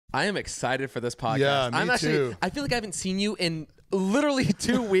I am excited for this podcast. Yeah, me too. I feel like I haven't seen you in literally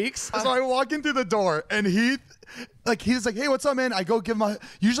 2 weeks. So I walk in through the door, and he's like, hey, what's up, man? I go give him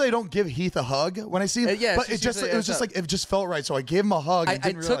usually I don't give Heath a hug when I see him. Yeah, but it just felt right. So I gave him a hug. I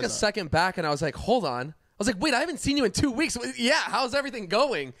took a second back, and I was like, hold on. I was like, wait, I haven't seen you in 2 weeks. Yeah, how's everything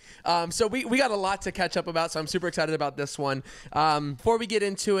going? So we got a lot to catch up about, so I'm super excited about this one. Before we get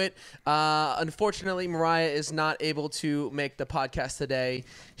into it, unfortunately, Mariah is not able to make the podcast today.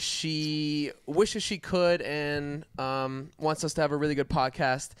 She wishes she could and wants us to have a really good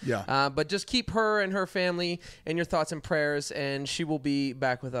podcast. Yeah. But just keep her and her family in your thoughts and prayers, and she will be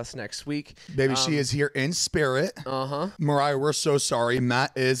back with us next week. Baby, she is here in spirit. Mariah, we're so sorry.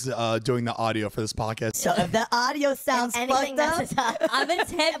 Matt is doing the audio for this podcast. So if the audio sounds fucked up, I'm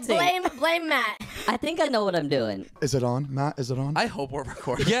attempting. Blame Matt. I think I know what I'm doing. Is it on, Matt? Is it on? I hope we're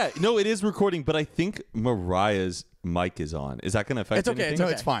recording. Yeah, no, it is recording, but I think Mariah's mic is on. Is that going to affect It's okay, anything?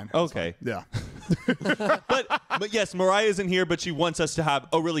 No, it's fine. Okay. Yeah. But yes, Mariah isn't here, but she wants us to have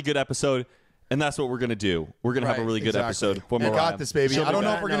a really good episode, and that's what we're going to do. We're going to have a really good episode for Mariah. We got this, baby. I don't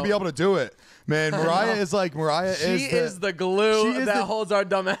know if we're going to be able to do it. Man, Mariah is the glue that holds our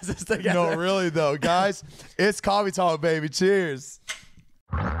dumbasses together. No, really, though. Guys, it's coffee talk, baby. Cheers.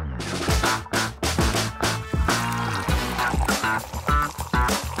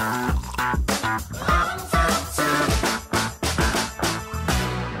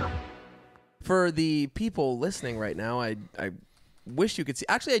 For the people listening right now, I wish you could see.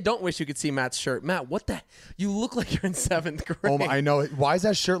 Actually, I don't wish you could see Matt's shirt. Matt, what the? You look like you're in 7th grade. Oh, I know. Why is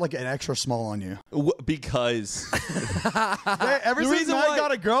that shirt like an extra small on you? Because Hey, ever since Matt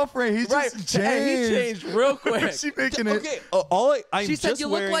got a girlfriend, he's just changed. Hey, he changed real quick. She making it. Okay, She said you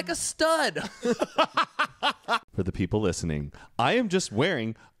look like a stud. For the people listening, I am just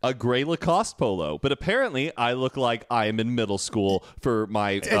wearing a gray Lacoste polo, but apparently I look like I am in middle school for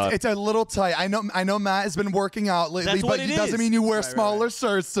my. It's a little tight. I know. Matt has been working out lately, That's but what it it doesn't is. mean you wear smaller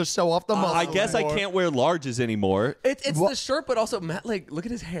shirts to show off the muscle. I guess I can't wear larges anymore. It's the shirt, but also Matt. Like, look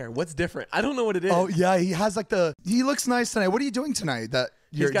at his hair. What's different? I don't know what it is. Oh yeah, he has like he looks nice tonight. What are you doing tonight?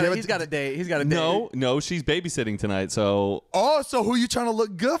 He's got a date. He's got a date. No, she's babysitting tonight, so. Oh, so who you trying to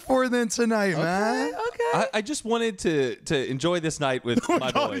look good for then tonight, man? Okay. I just wanted to enjoy this night with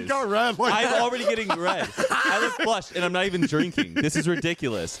my boys. He got red. I'm already getting red. I look flushed, and I'm not even drinking. This is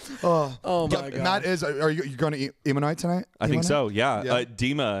ridiculous. Oh my God. Matt are you going to emo night tonight? I think so. Yeah. Yeah.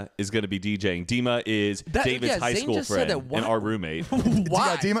 Dima is going to be DJing. Dima is David's high Zane school just said friend that. and our roommate.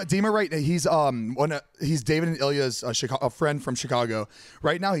 Why? Yeah, Dima, right? He's David and Ilya's a friend from Chicago.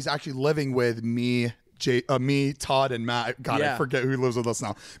 Right now, he's actually living with me, Todd, and Matt. God, Yeah. I forget who lives with us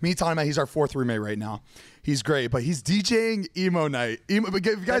now. Me, Todd, and Matt. He's our 4th roommate right now. He's great, but he's DJing emo night. But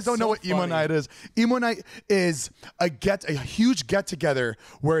if you guys don't know what emo night is, emo night is a huge get together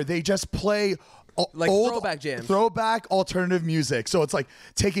where they just play. Like old, throwback jams. Throwback alternative music. So it's like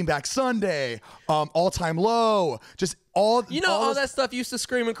Taking Back Sunday, All Time Low, just all. All that stuff you used to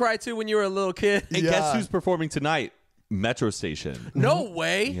scream and cry to when you were a little kid. And guess who's performing tonight? Metro Station. No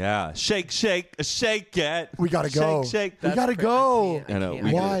way. Yeah. Shake, shake, shake it. We gotta go. Shake, shake. We gotta go. I know.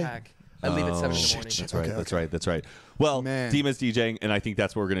 Why? I leave at 7 in the morning. That's right. That's right. Well, Man. Dima's DJing, and I think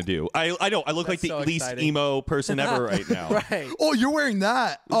that's what we're gonna do. I know. I look like the so least exciting. emo person ever right now. Right. Oh, you're wearing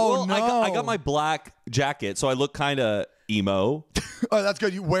that. Oh, Well, no. I got my black jacket, so I look kind of emo. Oh, that's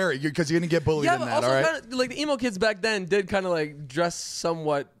good. You wear it because you're going to get bullied Yeah, in but that, also all right? kinda, like the emo kids back then did kind of like dress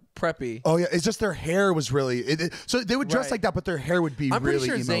somewhat preppy. Oh, yeah. It's just their hair was really... so they would dress Right. like that, but their hair would be I'm really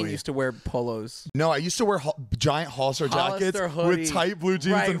pretty sure Zane emo-y. used to wear polos. No, I used to wear giant Hollister jackets Hollister hoodie. with tight blue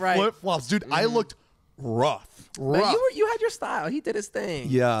jeans and Right. flip-flops. Dude, I looked rough. But you had your style. He did his thing.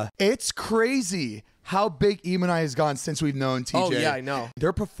 Yeah. It's crazy how big Emo and I has gone since we've known TJ. Oh, yeah, I know.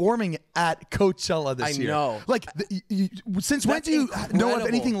 They're performing at Coachella this year. I know. Like, since when That's do you know of incredible.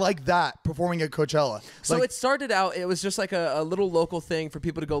 anything like that performing at Coachella? So Like, it started out, it was just like a little local thing for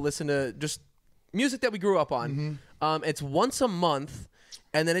people to go listen to just music that we grew up on. It's once a month,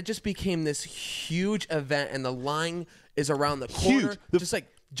 and then it just became this huge event, and the line is around the corner. Huge. Just like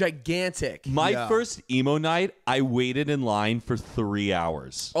gigantic. My first emo night, I waited in line for 3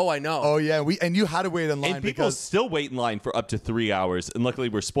 hours. Oh, I know. oh, yeah. And you had to wait in line And people because... still wait in line for up to 3 hours. And luckily,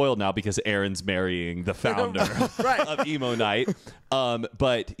 we're spoiled now because Aaron's marrying the founder Right. of Emo Night.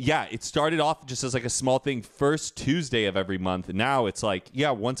 But yeah, it started off just as like a small thing, first Tuesday of every month. Now it's like,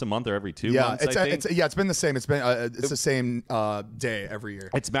 once a month or every 2 months. I think. It's been the same. It's been it's the same day every year.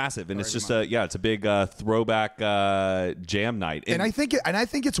 It's massive, and it's just it's a big throwback jam night. And I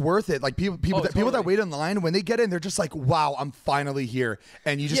think think it's worth it. Like people that wait in line, when they get in, they're just like, wow, I'm finally here.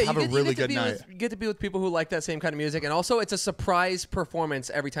 And you just have a really good night. You get to be with people who like that same kind of music. And also, it's a surprise performance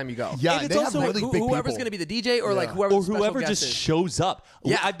every time you go. Yeah, and they have really big whoever's going to be the DJ or like whoever just is. shows up.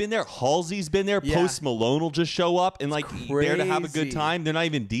 Yeah. I've been there. Halsey's been there. Yeah. Post Malone will just show up and like there to have a good crazy. time. They're not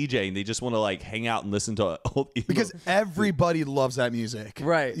even DJing. They just want to like hang out and listen to old emo. Because everybody loves that music.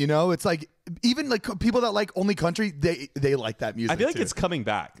 Right. You know, it's like even like people that like only country, they like that music. I feel like too. it's coming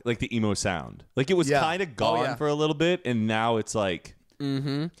back, like the emo sound. Like it was kind of gone for a little bit, and now it's like,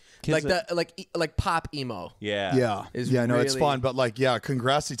 like pop emo. Yeah, it's really fun, but like,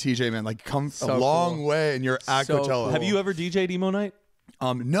 congrats to TJ, man. Like, come so a long cool. way, and you're at So Coachella. cool. Have you ever DJ'd emo night?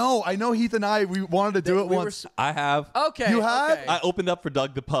 No, I know Heath and I, we wanted to do it once. I have. Okay. You have? okay. I opened up for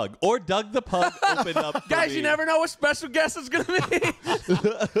Doug the Pug, or Doug the Pug opened up for Guys, me. you never know what special guest is going to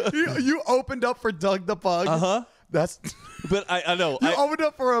be. you opened up for Doug the Pug. Uh-huh. That's. But I know. You opened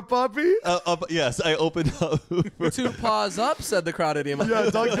up for a puppy? Yes, I opened up. For, 2 paws up, said the crowd at emo. Yeah,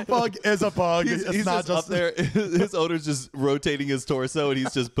 Doug the Pug is a pug. he's not just up there. His owner's just rotating his torso, and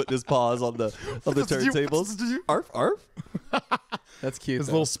he's just putting his paws on the turntables. Arf, arf. That's cute. His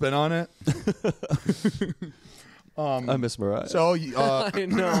though. little spin on it. I miss Mariah. So, I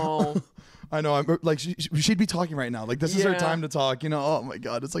know. I know. I'm like she'd be talking right now. Like this is her Yeah. time to talk. You know. Oh my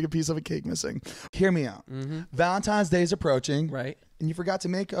God, it's like a piece of a cake missing. Hear me out. Valentine's Day is approaching. Right. And you forgot to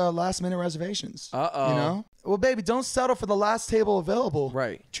make last minute reservations. Uh-oh. You know. Well, baby, don't settle for the last table available.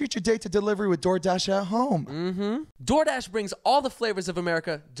 Right. Treat your date to delivery with DoorDash at home. DoorDash brings all the flavors of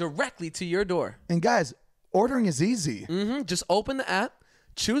America directly to your door. And guys, ordering is easy. Just open the app,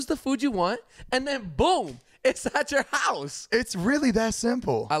 choose the food you want, and then boom, it's at your house. It's really that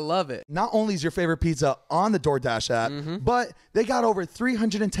simple. I love it. Not only is your favorite pizza on the DoorDash app, but they got over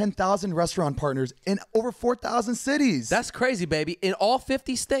 310,000 restaurant partners in over 4,000 cities. That's crazy, baby. In all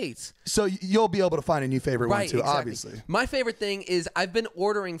 50 states. So you'll be able to find a new favorite one too, exactly. obviously. My favorite thing is I've been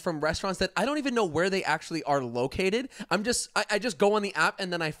ordering from restaurants that I don't even know where they actually are located. I just go on the app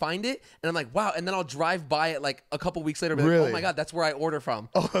and then I find it and I'm like, wow. And then I'll drive by it like a couple weeks later and be like, Really? oh my God, that's where I order from.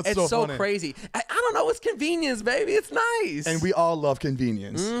 Oh, that's it's so funny. crazy. I don't know. It's convenience, baby. It's nice. And we all love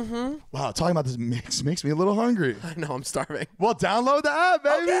convenience. Wow, talking about this makes me a little hungry. I know, I'm starving. Well, download the app,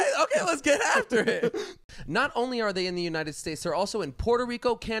 baby. Okay, let's get after it. Not only are they in the United States, they're also in Puerto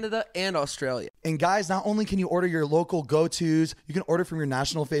Rico, Canada, and Australia. And guys, not only can you order your local go-tos, you can order from your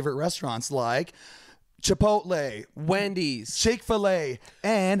national favorite restaurants like Chipotle, Wendy's, Chick-fil-A,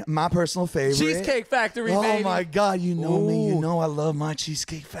 and my personal favorite, Cheesecake Factory, Oh baby. my God, you know me. You Ooh. know I love my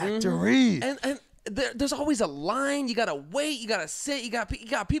Cheesecake Factory. And there's always a line. You gotta wait. You gotta sit. You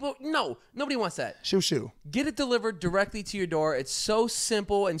got people. No, nobody wants that. Shoo. Get it delivered directly to your door. It's so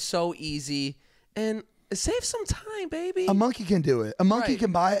simple and so easy, and save some time, baby. A monkey can do it. A monkey Right.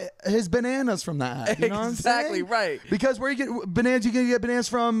 can buy his bananas from that. You know what I'm Exactly, saying? right. Because where you get bananas, you can get bananas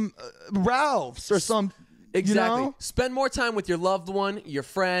from Ralph's or some. Exactly. You know? Spend more time with your loved one, your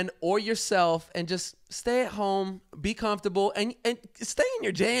friend, or yourself, and just stay at home, be comfortable, and stay in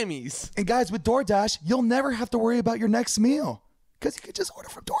your jammies. And guys, with DoorDash, you'll never have to worry about your next meal because you can just order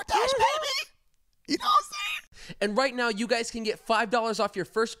from DoorDash, baby. You know what I'm saying? And right now, you guys can get $5 off your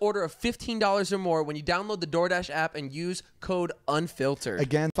first order of $15 or more when you download the DoorDash app and use code UNFILTERED.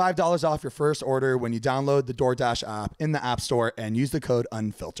 Again, $5 off your first order when you download the DoorDash app in the App Store and use the code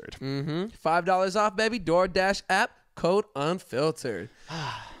UNFILTERED. $5 off, baby. DoorDash app, code UNFILTERED.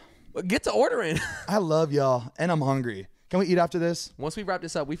 Get to ordering. I love y'all, and I'm hungry. Can we eat after this? Once we wrap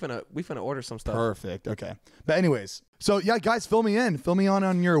this up, we finna order some stuff. Perfect. Okay. But anyways, so yeah, guys, fill me in. Fill me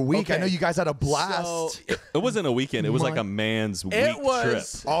on your week. Okay. I know you guys had a blast. So, It wasn't a weekend. It was like a man's week it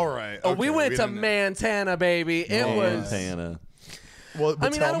was. trip. All right. Oh, we went to Montana, baby. It was. Montana. Well, I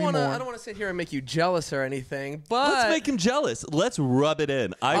mean, I don't want more. to sit here and make you jealous or anything, but Let's make him jealous. Let's rub it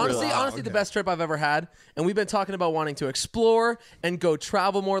in. honestly, the best trip I've ever had. And we've been talking about wanting to explore and go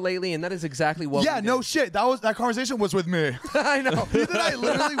travel more lately, and that is exactly what. Yeah, we did. no shit. That conversation was with me. I know. Heath and I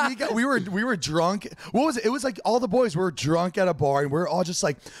literally we were drunk. What was it? It was like all the boys were drunk at a bar, and we are all just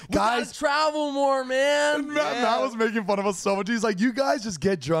like, Guys, guys. travel more, man. Matt was making fun of us so much. He's like, you guys just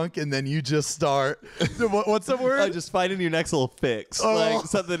get drunk and then you just start. What's the word? Just finding your next little fix. Oh. Like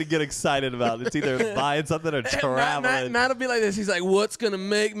something to get excited about. It's either buying something or traveling. Matt'll be like this. He's like, "What's gonna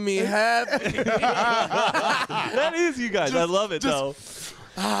make me happy? That is you guys. I love it though.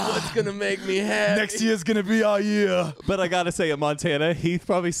 What's gonna make me happy?" Next year's gonna be our year. But I gotta say, in Montana, Heath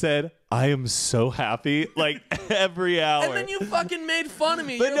probably said, I am so happy, like every hour. And then you fucking made fun of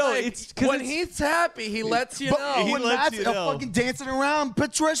me. But You're no, like, it's 'cause when it's- Heath's happy, he lets you know. He When lets Matt's you know. fucking dancing around,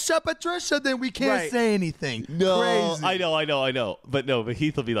 Patricia, then we can't Right. say anything. No, Crazy. I know. But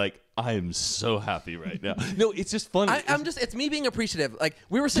Heath will be like, I am so happy right now. No, it's just funny. It's me being appreciative. Like,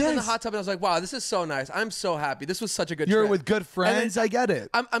 we were sitting in the Yes. hot tub and I was like, wow, this is so nice. I'm so happy. This was such a good You're trip. with good friends. I get it.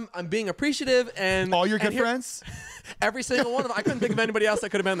 I'm being appreciative and All your and good friends? Every single one of them. I couldn't think of anybody else that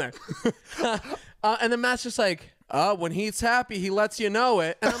could have been there. And then Matt's just like, when Heath's happy, he lets you know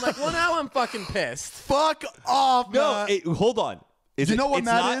it. And I'm like, well, now I'm fucking pissed. Fuck off, no, Matt. hold on. You know what it's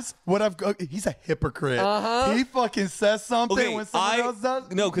Matt not- is? He's a hypocrite. He fucking says something Okay, when someone else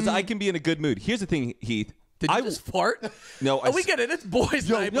does. No, because I can be in a good mood. Here's the thing, Heath. Did you just fart? No, Oh, we get it. It's boys'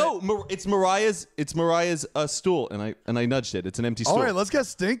 night. No, it's Mariah's stool, and I nudged it. It's an empty stool. All right, let's get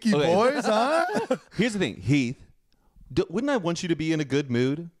stinky, Okay. boys, huh? Here's the thing, Heath. Wouldn't I want you to be in a good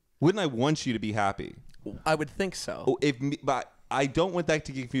mood? Wouldn't I want you to be happy? I would think so. But I don't want that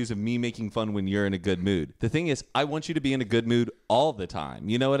to get confused of me making fun when you're in a good mood. The thing is, I want you to be in a good mood all the time.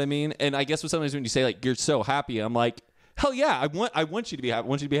 You know what I mean? And I guess sometimes when you say like you're so happy, I'm like, hell yeah, I want you to be happy. I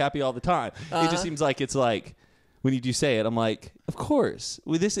want you to be happy all the time. It just seems like it's like when you do say it, I'm like, of course,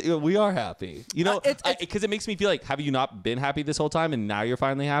 we are happy. You know, because it makes me feel like, have you not been happy this whole time and now you're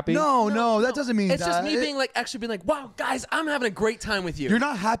finally happy? No, that doesn't mean It's that. just me being like, actually being like, wow, guys, I'm having a great time with you. You're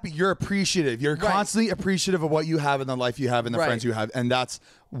not happy. You're appreciative. You're Right. constantly appreciative of what you have in the life you have and the Right. friends you have. And that's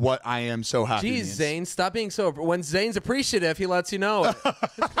what I am so happy. Jeez, means. Zane, stop being so. When Zane's appreciative, he lets you know it.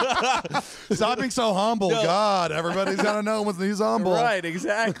 Stop being so humble. No. God, everybody's got to know when he's humble. Right,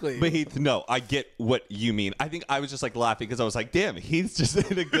 exactly. But Heath, no, I get what you mean. I think I was just like laughing because I was like, damn, Heath's just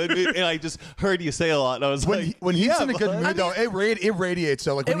in a good mood. And I just heard you say a lot. And I was like, When he's yeah, in a good bud. mood, though, it radiates.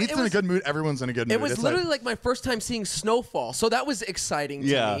 So, like, when It- he's it in a was- good mood, everyone's in a good mood. It was It's literally like my first time seeing snowfall, so that was exciting to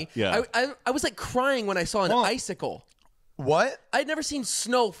Yeah, me. yeah. I was like crying when I saw an Huh. icicle. what? I'd never seen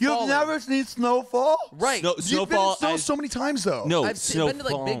snow You've falling. never seen snowfall? Right. No, You've snowfall. been in snow so many times, though. No, I've been to like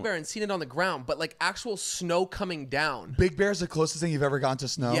snowfall. Big Bear and seen it on the ground, but like actual snow coming down. Big Bear's the closest thing you've ever gone to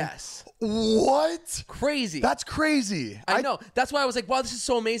snow? Yes. What? Crazy. That's crazy. I know. That's why I was like, wow, this is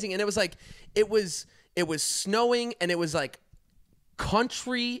so amazing. And it was like, it was snowing and it was like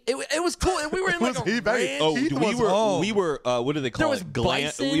country. It was cool. And we were in like Was a he back- ranch. Oh, Heath was home. we were. What do they call There was it?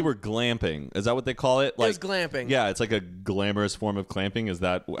 bison. We were glamping. Is that what they call it? Like, was glamping. Yeah, it's like a glamorous form of clamping. Is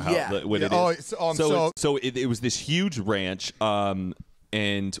that how Yeah. what it Yeah. is? Oh, so it was this huge ranch.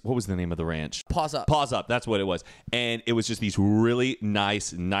 And what was the name of the ranch? Pause Up. Pause Up. That's what it was. And it was just these really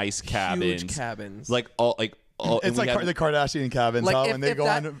nice cabins. Huge cabins. Like all like. and It's we like had- the Kardashian cabins, Like huh? if, When they if go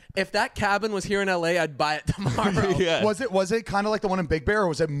that, on. if that cabin was here in LA, I'd buy it tomorrow. Yeah. Was it kind of like the one in Big Bear, or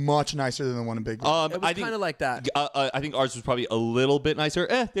was it much nicer than the one in Big Bear? It was kind of like that. I think ours was probably a little bit nicer.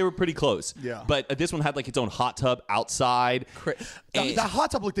 They were pretty close. Yeah. But this one had like its own hot tub outside. That hot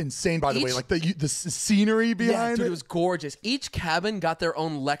tub looked insane, by the way. Each- Like the scenery Yeah, behind dude, it. it was gorgeous. Each cabin got their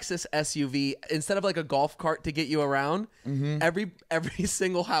own Lexus SUV instead of like a golf cart to get you around. Every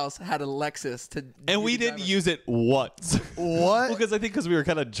single house had a Lexus to. And we didn't use it once. What? Because I think we were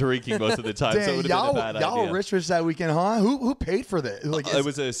kind of drinking most of the time, so it Dang, would have been a bad y'all idea. rich that weekend, huh? Who paid for this? Like, It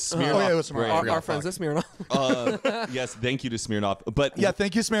was a Smirnoff. Oh, yeah, it was Smirnoff. brand. I forgot. Our friends, this Smirnoff. Yes, thank you to Smirnoff. But yeah,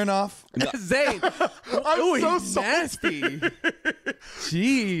 thank you, Smirnoff. Zane. I'm Ooh, so he's sorry. nasty.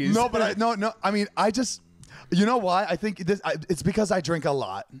 Jeez. No, but no. I mean, I just, you know why? I think it's because I drink a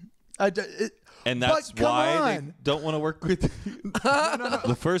lot. And that's but come why they on. don't want to work with you.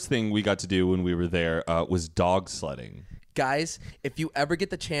 The first thing we got to do when we were there was dog sledding. Guys, if you ever get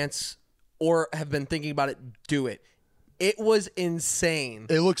the chance or have been thinking about it, do it. It was insane.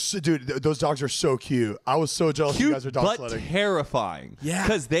 It looks, dude. Those dogs are so cute. I was so jealous you guys are dog but sledding. terrifying. Yeah.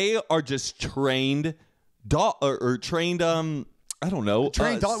 Because they are just trained dog or trained I don't know.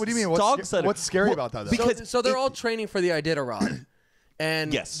 Trained dog. What do you mean? Dog What's sledding. what's scary about that? Though? Because So they're all training for the Iditarod.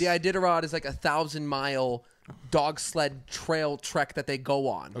 And Yes. the Iditarod is like 1,000-mile dog sled trail trek that they go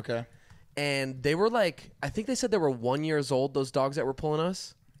on. Okay. And they were like, I think they said they were 1 year old, those dogs that were pulling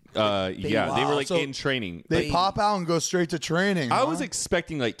us. yeah, they were like So in training. They Like, pop out and go straight to training. I huh? was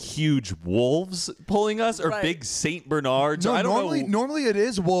expecting like huge wolves pulling us or Right. big Saint Bernards. No, I don't know. normally it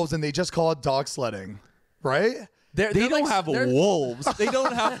is wolves, and they just call it dog sledding, right? They're They don't like- have they're- wolves. They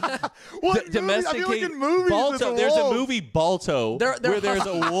don't have What movie? I feel like domesticated in movies Balto. it's a There's a wolf. movie Balto They're where there's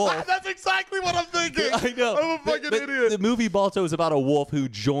a wolf. That's exactly what I'm thinking. I know. I'm a fucking But idiot. The movie Balto is about a wolf who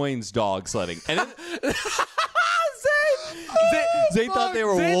joins dog sledding. And then, Zane thought they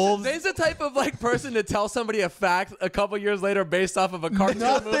were wolves. Zane's the type of like person to tell somebody a fact a couple years later based off of a cartoon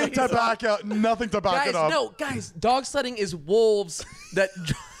movie. Nothing to back it up. Guys, No, no, guys, dog sledding is wolves that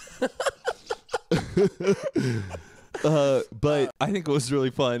But I think what was really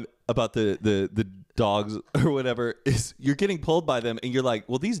fun about the dogs or whatever is you're getting pulled by them and you're like,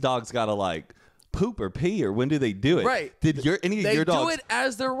 well, these dogs gotta like poop or pee, or when do they do it? Right. Did any of your dogs do it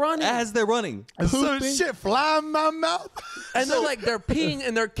as they're running? as they're running? So Pooping? shit fly in my mouth. And they're peeing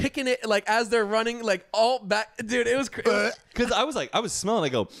and they're kicking it like as they're running, like all back. Dude, it was crazy. Because I was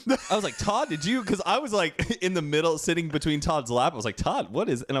smelling. I was like, Todd, did you? Because I was like in the middle, sitting between Todd's lap. I was like, Todd, what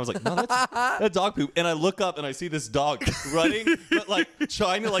is? And I was like, no, that's dog poop. And I look up and I see this dog running, but like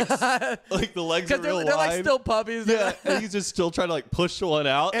trying to like the legs are real they're wide. like still puppies. Yeah, and he's just still trying to like push one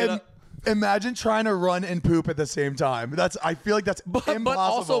out. And imagine trying to run and poop at the same time. I feel like that's impossible. But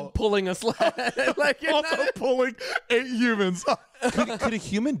also pulling a sled. Like you're also not, pulling 8 humans. Could a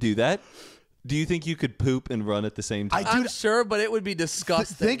human do that? Do you think you could poop and run at the same time? I'm sure, but it would be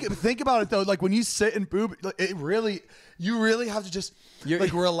disgusting. Think about it though. Like when you sit and poop, you really have to just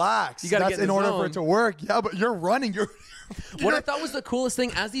like relax. You gotta That's get in in the order zone. for it to work. Yeah, but you're running. What I thought was the coolest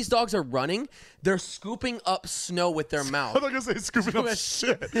thing, as these dogs are running, they're scooping up snow with their mouth. I'm not gonna say scooping up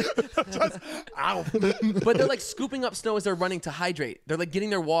shit. Just, ow. But they're like scooping up snow as they're running to hydrate. They're like getting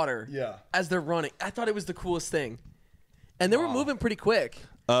their water as they're running. I thought it was the coolest thing. And they were moving pretty quick.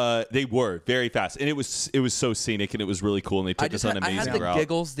 They were very fast, and it was so scenic, and it was really cool. And they took us on an I amazing had the route.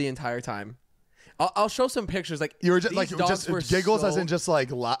 giggles the entire time. I'll show some pictures. Like You were just these like dogs were giggles, so, as in just like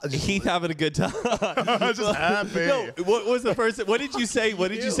Heath having a good time. just happy. No, what was the first? What did you say?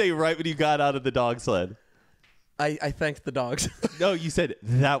 What did you say right when you got out of the dog sled? I thanked the dogs. No, you said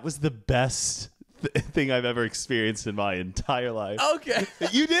that was the best thing I've ever experienced in my entire life. Okay.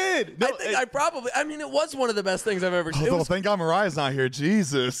 You did. No, I mean, it was one of the best things I've ever seen. Oh, thank God Mariah's not here.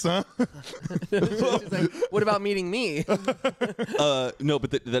 Jesus. Huh? She's like, what about meeting me? no, but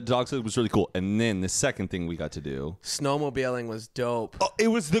the dog sled was really cool. And then the second thing we got to do, Snowmobiling was dope. oh, it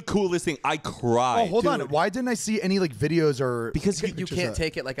was the coolest thing. I cried. Oh, hold on. dude. Why didn't I see any like videos or Because You can't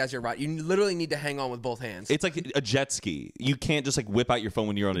take it like as you're riding. You literally need to hang on with both hands. it's like a jet ski. You can't just like whip out your phone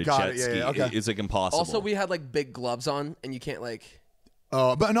when you're on a Got jet it, yeah, ski. yeah, okay. It's like impossible. Also, we had like big gloves on, and you can't like.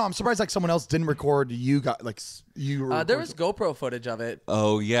 But no, I'm surprised like someone else didn't record you got like you. There was GoPro footage of it,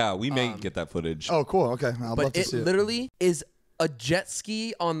 Oh yeah, we may get that footage. Oh, cool. Okay, I'll love but to it see it. literally is a jet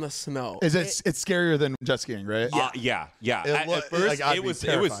ski on the snow. Is it? It's scarier than jet skiing, right? Yeah. At At first, like, I'd it be was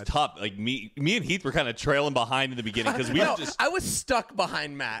terrified. tough. Like me and Heath were kind of trailing behind in the beginning because we No, were just. I was stuck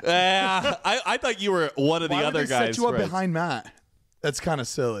behind Matt. I thought you were one of the Why other would they guys. set you up friends. behind Matt? That's kind of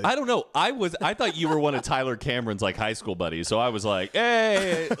silly. I don't know. I thought you were one of Tyler Cameron's like high school buddies. So I was like,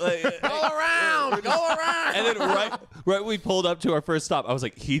 hey, like, Go around, go around. and then right when we pulled up to our first stop, I was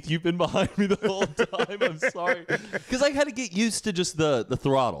like, Heath, you've been behind me the whole time. I'm sorry, because I had to get used to just the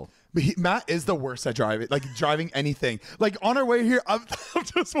throttle. But Matt is the worst at driving, like driving anything. Like on our way here, I'm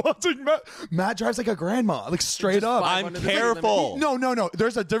just watching Matt. Matt drives like a grandma, like straight up. fine. I'm under the limit. careful. No.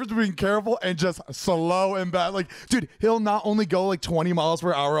 There's a difference between careful and just slow and bad. Like, dude, he'll not only go like 20 miles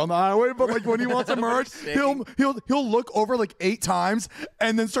per hour on the highway, but like when he wants to merge, he'll look over like 8 times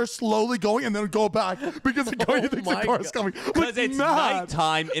and then start slowly going and then go back because he thinks the my car's God. coming. Because it's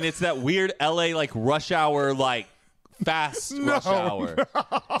nighttime and it's that weird LA like rush hour like fast rush hour.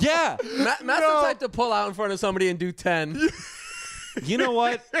 Yeah. Matt's the type to pull out in front of somebody and do 10. You know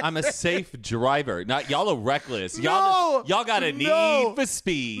what? I'm a safe driver. Not y'all are reckless. Y'all got a need for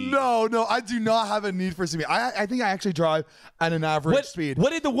speed. No, I do not have a need for speed. I think I actually drive at an average speed.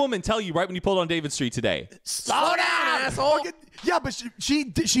 What did the woman tell you right when you pulled on David Street today? Slow down, asshole. Yeah, but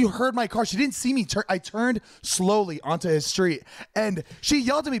she heard my car. She didn't see me. I turned slowly onto his street, and she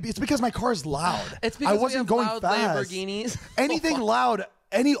yelled at me. It's because my car's loud. It's because I wasn't we going have loud fast. Lamborghinis. Anything loud.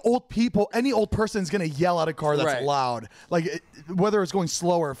 Any old person's gonna yell at a car that's Right. loud, like whether it's going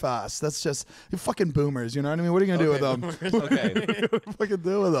slow or fast. That's just you're fucking boomers. You know what I mean? What are you gonna do with them? Okay. What are you gonna fucking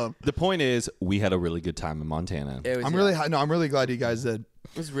do with them? The point is, we had a really good time in Montana. I'm really glad you guys did.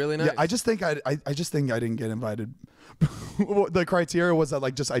 It was really nice. Yeah, I just think I didn't get invited. The criteria was that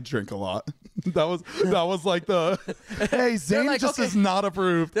like just I drink a lot. That was like the hey Zane like, just okay. is not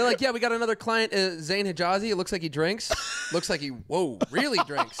approved. They're like, yeah, we got another client, Zane Hijazi. It looks like he drinks. Looks like he, really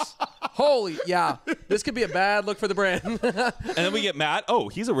drinks. Holy, yeah. This could be a bad look for the brand. And then we get Matt. Oh,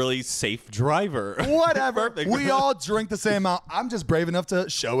 he's a really safe driver. Whatever. Perfect. We all drink the same amount. I'm just brave enough to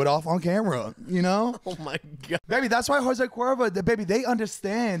show it off on camera. You know, Oh my God. baby. That's why Jose Cuervo, baby, they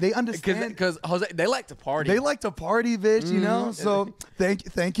understand. They understand. Because Jose, they like to party. They like to party, bitch. You know. So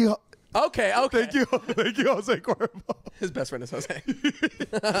thank you. Okay. Thank you, Jose Cuervo. His best friend is Jose.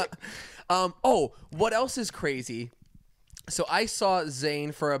 What else is crazy? So I saw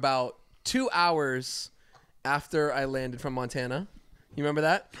Zane for about 2 hours after I landed from Montana. You remember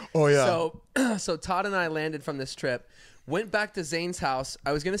that? Oh, yeah. So Todd and I landed from this trip, went back to Zane's house.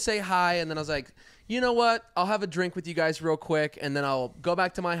 I was going to say hi, and then I was like, you know what? I'll have a drink with you guys real quick, and then I'll go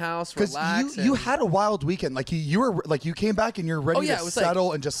back to my house, relax. You had a wild weekend. Like you were like you came back and you're ready to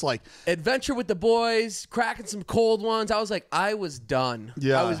settle and just like adventure with the boys, cracking some cold ones. I was like, I was done.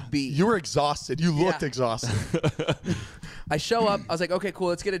 Yeah, I was beat. You were exhausted. You looked exhausted. I show up. I was like, okay, cool.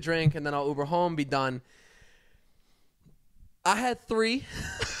 Let's get a drink, and then I'll Uber home, be done. I had three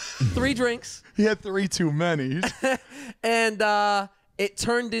drinks. He had 3 too many. And it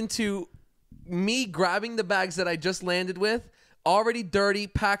turned into me grabbing the bags that I just landed with, already dirty,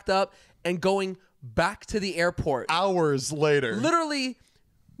 packed up, and going back to the airport. Hours later. Literally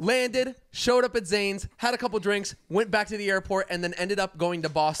landed, showed up at Zane's, had a couple drinks, went back to the airport, and then ended up going to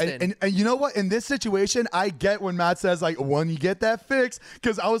Boston. And you know what? In this situation, I get when Matt says, like, when you get that fix,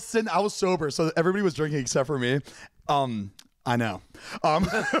 because I was sober, so everybody was drinking except for me. I know.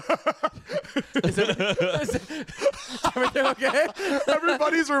 Is everything okay?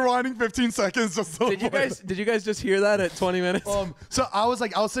 Everybody's rewinding 15 seconds. Just Did you guys just hear that at 20 minutes? So I was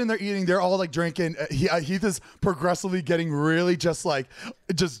sitting there eating. They're all like drinking. Heath is progressively getting really just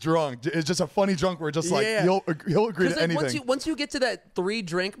drunk. It's just a funny drunk where just like he'll agree to anything. Once you get to that 3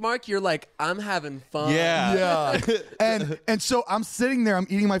 drink mark, you're like, I'm having fun. Yeah. and so I'm sitting there. I'm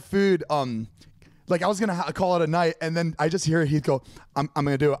eating my food. Like I was gonna call it a night, and then I just hear Heath go, "I'm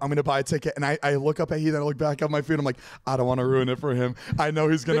gonna do it. I'm gonna buy a ticket." And I look up at Heath and I look back at my food. I'm like, I don't want to ruin it for him. I know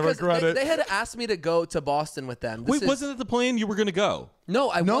he's gonna regret it. They had asked me to go to Boston with them. Wasn't it the plan you were gonna go? No,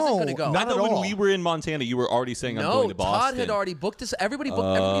 I wasn't gonna go. I thought when we were in Montana, you were already saying I'm going to Boston. Todd had already booked this. Everybody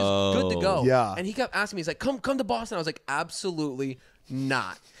booked. Everybody was good to go. Yeah. And he kept asking me, he's like, "Come to Boston." I was like, absolutely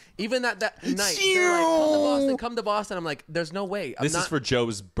not. Even that night, they're like, come to Boston. I'm like, there's no way. This is for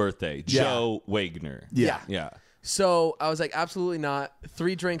Joe's birthday. Joe Wagner. Yeah. So I was like, absolutely not.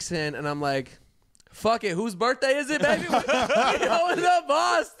 3 drinks in, and I'm like, fuck it. Whose birthday is it, baby? We're going to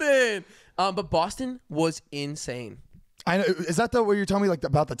Boston. But Boston was insane. I know. Is that what you're telling me, like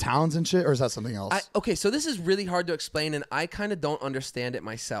about the towns and shit, or is that something else? Okay, so this is really hard to explain, and I kind of don't understand it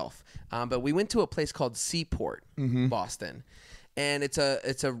myself. But we went to a place called Seaport, Boston. And it's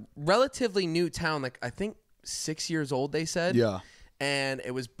a relatively new town, like I think 6 years old, they said. Yeah. And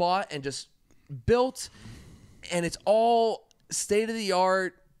it was bought and just built, and it's all state of the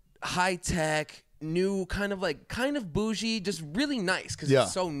art, high tech, new, kind of bougie, just really nice because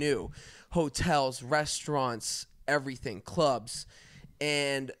it's so new. Hotels, restaurants, everything, clubs,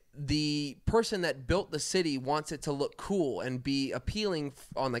 and the person that built the city wants it to look cool and be appealing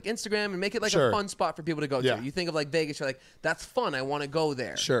on like Instagram and make it like a fun spot for people to go to. You think of like Vegas, you're like, that's fun. I want to go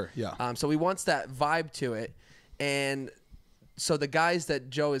there. Sure. Yeah. So he wants that vibe to it. And so the guys that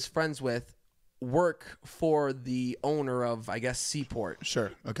Joe is friends with work for the owner of, I guess, Seaport.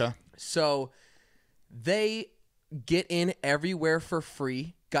 Sure. Okay. So they get in everywhere for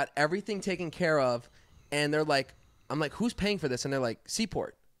free, got everything taken care of. And they're like, I'm like, who's paying for this? And they're like,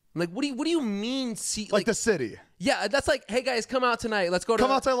 Seaport. I'm like, what do you mean? Like the city? Yeah, that's like, hey guys, come out tonight. Let's go to come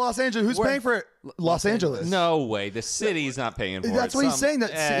out to Los Angeles. Who's paying for it? Los Angeles. No way. The city's not paying for it. That's what he's saying.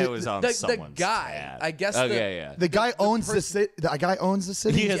 That it was on someone's the guy. I guess. The guy owns the city. The guy owns the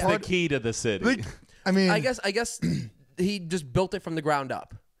city. He has the key to the city. I mean, I guess he just built it from the ground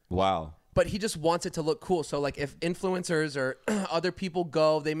up. Wow. But he just wants it to look cool. So like if influencers or other people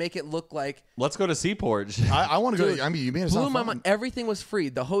go, they make it look like. Let's go to Seaport. I want to go. I mean, you made it sound fun. Everything was free.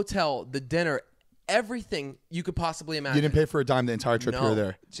 The hotel, the dinner, everything you could possibly imagine. You didn't pay for a dime the entire trip you were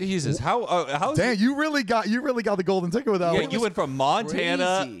there. Jesus, how? Damn, you really got the golden ticket with that. Yeah, you went from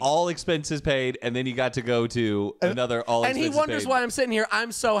Montana, crazy. all expenses paid, and then you got to go to another all expenses paid. And he wonders why I'm sitting here.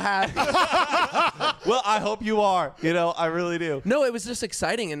 I'm so happy. Well, I hope you are. I really do. No, it was just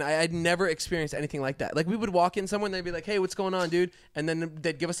exciting, and I'd never experienced anything like that. Like we would walk in somewhere, and they'd be like, "Hey, what's going on, dude?" And then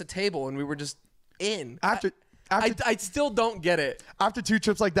they'd give us a table, and we were just in. I still don't get it. After 2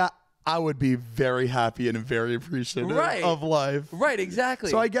 trips like that, I would be very happy and very appreciative of life. Right, exactly.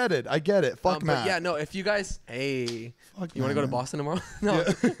 So I get it. Fuck Matt. But yeah, no, if you guys, you want to go to Boston tomorrow? No.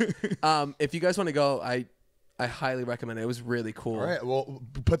 Yeah. If you guys want to go, I highly recommend it. It was really cool. All right, well,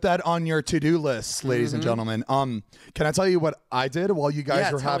 put that on your to-do list, ladies and gentlemen. Can I tell you what I did while you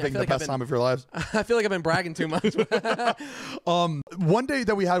guys were having the best time of your lives? I feel like I've been bragging too much. One day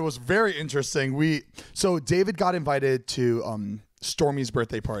that we had was very interesting. So David got invited to Stormi's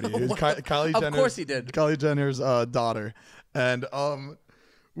birthday party. It was Kylie Jenner. Of course he did. Kylie Jenner's daughter, and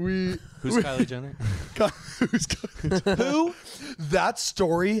Who's Kylie Jenner? Who's Kylie Jenner? Who? That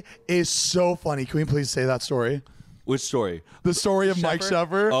story is so funny. Can we please say that story? Which story? The story of Mike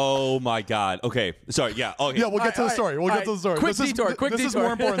Sheffer. Oh my God. Okay. Sorry. Yeah. Okay. Yeah, we'll get to the story. We'll get to the story. Quick detour. This is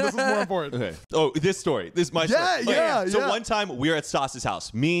more important. This is more important. Okay. Oh, this story. This is my story. Yeah. So one time we were at Stas's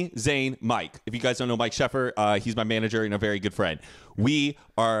house. Me, Zane, Mike. If you guys don't know Mike Sheffer, he's my manager and a very good friend. We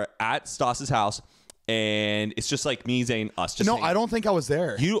are at Stas's house, and it's just like me, Zane, us. Just I don't think I was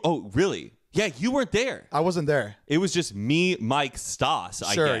there. Oh, really? Yeah, you weren't there. I wasn't there. It was just me, Mike, Stas,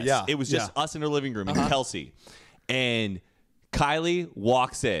 I guess. Yeah. It was just us in her living room and Kelsey. And Kylie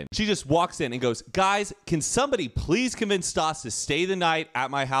walks in. She just walks in and goes, guys, can somebody please convince Stas to stay the night at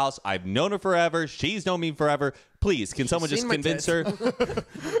my house? I've known her forever. She's known me forever. Please, can someone just convince her?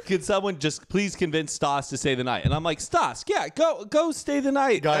 Can someone just please convince Stas to stay the night? And I'm like, Stas, yeah, go stay the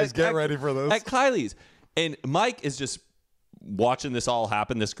night. Guys, get ready for this. At Kylie's. And Mike is just watching this all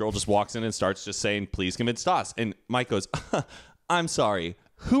happen. This girl just walks in and starts just saying, please convince Stas. And Mike goes, I'm sorry.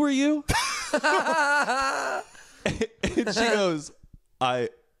 Who are you? And she goes,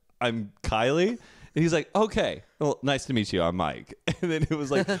 I'm Kylie. And he's like, okay, well, nice to meet you. I'm Mike. And then it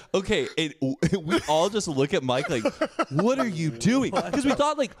was like, okay. And we all just look at Mike like, what are you doing? Because we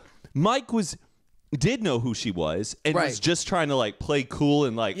thought like Mike did know who she was and was just trying to like play cool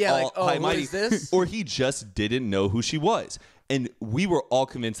and like, high mighty. Who is this? Or he just didn't know who she was. And we were all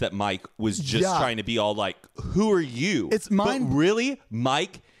convinced that Mike was just trying to be all like, who are you? It's mine. But really,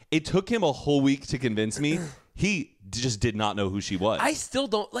 Mike, it took him a whole week to convince me. He just did not know who she was. I still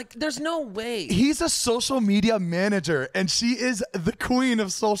don't like. There's no way. He's a social media manager, and she is the queen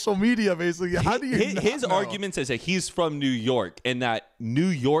of social media. Basically, how do you? His argument says that he's from New York, and that New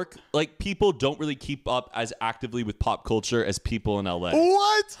York, like people don't really keep up as actively with pop culture as people in LA.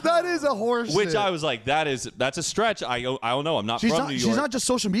 What? That is a horse. Which I was like, that's a stretch. I don't know. I'm not from New York. She's not just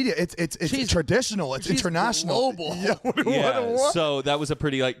social media. It's traditional. It's international. Global. What? So that was a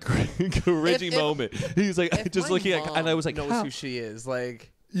pretty like cringy moment. He's like just looking at, and I was like, knows who she is.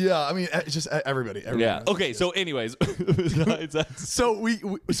 Like, yeah, I mean, it's just everybody. Yeah. Okay. So, anyways, so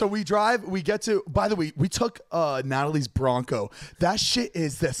we drive. We get to. By the way, we took Natalie's Bronco. That shit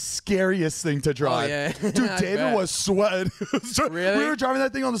is the scariest thing to drive. Oh, yeah. Dude, David was sweating. Really? We were driving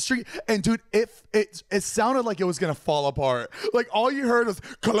that thing on the street, and dude, it sounded like it was gonna fall apart. Like all you heard was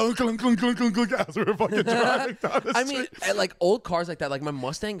clunk, clunk, clunk, clunk, clunk, clunk as we were fucking driving down the street. I mean, like old cars like that, like my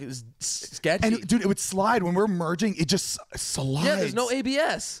Mustang is sketchy. And dude, it would slide when we're merging. It just slides. Yeah, there's no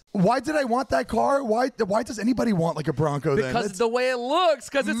ABS. Why did I want that car? Why does anybody want like a Bronco then? Because the way it looks.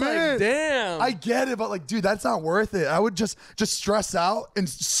 Because it's like, damn. I get it, but like, dude, that's not worth it. I would just stress out and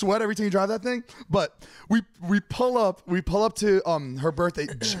sweat every time you drive that thing. But we pull up to her birthday.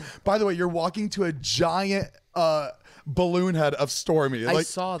 By the way, you're walking to a giant balloon head of Stormi. I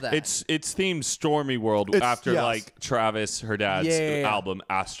saw that. It's themed Stormi World after like Travis, her dad's album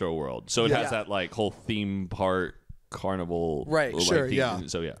Astro World. So it has that like whole theme part. Carnival, right? Like sure, theme. yeah.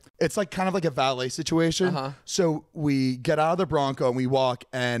 So yeah, it's like kind of like a valet situation. So we get out of the Bronco and we walk,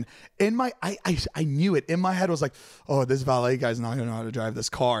 and in my I knew it in my head was like, oh, this valet guy's not gonna know how to drive this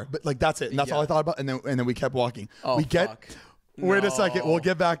car, but like that's it, and that's all I thought about, and then we kept walking. Oh, wait a second, we'll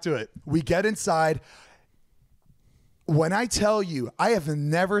get back to it. We get inside. When I tell you, I have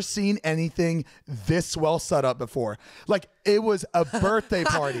never seen anything this well set up before. Like, it was a birthday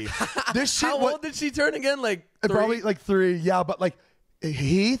party. This shit. How old did she turn again? Like 3? Probably like 3. Yeah, but like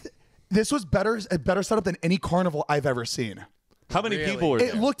Heath, this was a better setup than any carnival I've ever seen. How many people were there?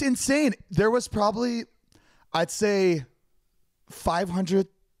 It looked insane. There was probably, I'd say, 500.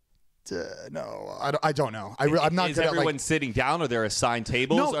 No, I don't know. I'm not Is good everyone at like sitting down? Are there assigned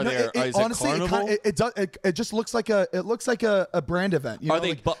tables? No, Is honestly, it carnival? it just looks like a brand event. You are know? they?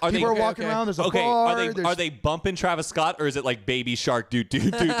 Like, are people they are walking around? There's a bar. Are they bumping Travis Scott, or is it like Baby Shark? Do.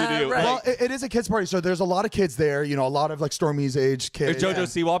 Right. Well, it is a kids party, so there's a lot of kids there. You know, a lot of like Stormi's age kids. Did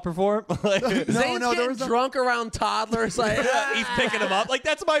JoJo Siwa perform? Zane's getting drunk around toddlers. Like he's picking him up. Like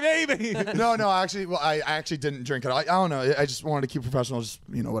that's my baby. No, I actually didn't drink it. I don't know. I just wanted to keep professional. Just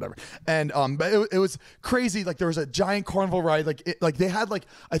whatever. And but it was crazy. Like there was a giant carnival ride. Like they had like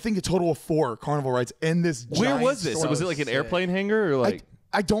I think a total of 4 carnival rides in this. Where was this? Was it like an airplane hangar or like?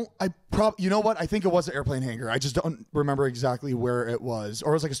 You know what? I think it was an airplane hangar. I just don't remember exactly where it was,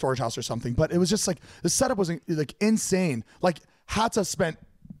 or it was like a storage house or something. But it was just like the setup was like insane. Like had to spent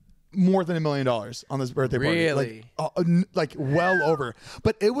more than $1 million on this birthday party. Really? Like well over.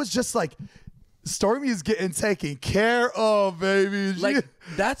 But it was just like Stormi is getting taken care of, baby. Like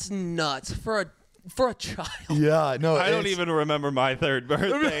that's nuts for a for a child. Yeah, no, I don't even remember my third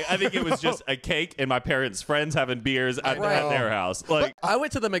birthday. I think it was just a cake and my parents' friends having beers at their house. Like I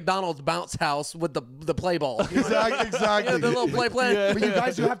went to the McDonald's bounce house with the play ball. Exactly. The little play. But you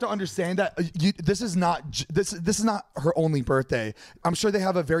guys do have to understand that this is not this is not her only birthday. I'm sure they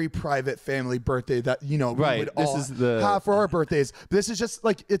have a very private family birthday that we would all have for our birthdays. This is just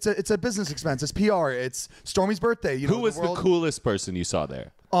like it's a business expense. It's PR. It's Stormi's birthday. who was the coolest person you saw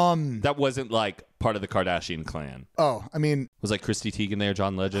there? That wasn't like part of the Kardashian clan. Oh, I mean, was like Christy Teigen there,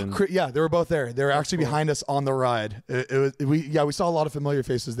 John Legend? Yeah, they were both there. They were actually behind us on the ride. We saw a lot of familiar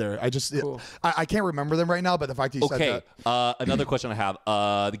faces there. I can't remember them right now, but the fact that you said that. Another question I have: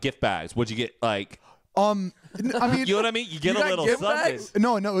 the gift bags. What'd you get? Like, I mean, you know what I mean? You get a little gift something. bags?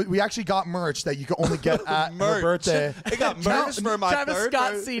 No, we actually got merch that you could only get at her birthday. I got merch for my Travis third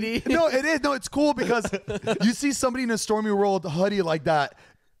Scott birthday. CD. No, it is. No, it's cool because you see somebody in a Stormy World hoodie like that.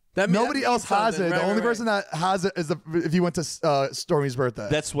 Nobody else has it. The only person that has it is if you went to Stormy's birthday.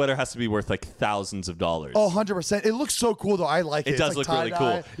 That sweater has to be worth like thousands of dollars. Oh, 100%. It looks so cool, though. I like it. It does look really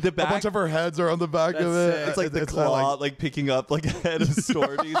cool. The back, a bunch of her heads are on the back of it. It's like the claw, like picking up like a head of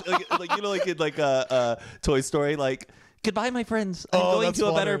Stormy. like in like a Toy Story, like. Goodbye, my friends. I'm going to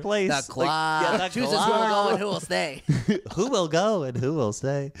a better place. The claw. That Chooses who will go and who will stay. Who will go and who will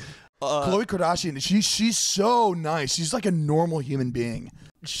stay? Khloe Kardashian, she's so nice. She's like a normal human being.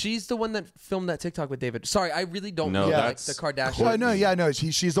 She's the one that filmed that TikTok with David. Sorry, I really don't No, know like that's the Kardashians. Oh, no.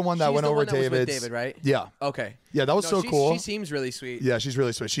 She's the one that went over David's. David, right? Yeah. Okay. Yeah, that was so cool. She seems really sweet. Yeah, she's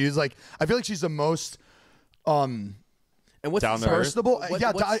really sweet. She's like, I feel like she's the most And what's Down to earth? personable. I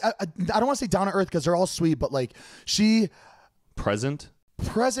don't want to say down to earth because they're all sweet, but like Present.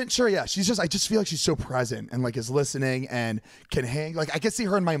 Sure, yeah. I just feel like she's so present and like is listening and can hang. Like I can see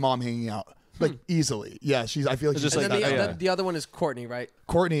her and my mom hanging out like easily. Yeah, I feel like she's Just like like that. that. the other one is Courtney, right?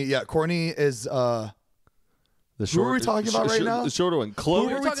 Courtney, yeah. Courtney is Who are we talking about right now? The shorter one.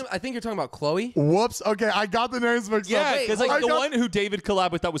 Khloe. I think you're talking about Chloe. Whoops. Okay, I got the names mixed up. Yeah, because like the one who David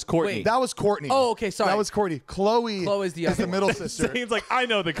collabed with, that was Courtney. Wait. That was Courtney. Oh, okay, sorry. That was Courtney. Chloe is the other one. middle sister. Zane's like, I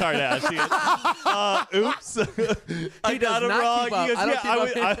know the Kardashians. Oops. I got does it not wrong. keep up. He goes, I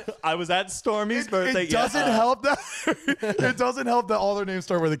don't yeah, keep up. I was at Stormy's birthday. It doesn't help that it doesn't help that all their names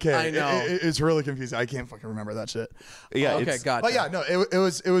start with a K. I know. It's really confusing. I can't fucking remember that shit. Yeah. Okay, gotcha. But yeah, no, it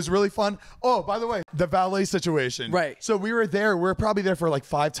was really fun. Oh, by the way, the valet situation. Right. So we were there. We were probably there for like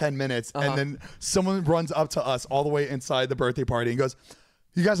 5-10 minutes, and then someone runs up to us all the way inside the birthday party and goes,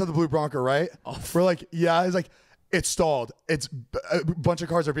 "You guys have the blue Bronco, right?" We're like, "Yeah." He's like, "It's stalled. It's a bunch of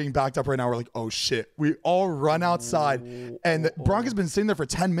cars are being backed up right now." We're like, "Oh shit!" We all run outside, and the Bronco's been sitting there for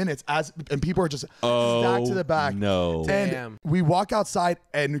 10 minutes and people are just stacked to the back. No. And Damn. we walk outside,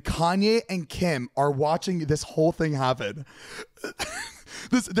 and Kanye and Kim are watching this whole thing happen.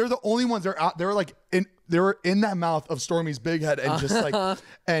 They're the only ones. They were in that mouth of Stormy's big head and just like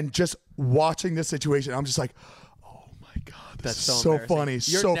and just watching this situation. I'm just like, oh my god, That's so funny.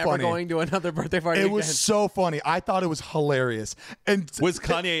 You're so never funny. going to another birthday party It again. was so funny. I thought it was hilarious. And Was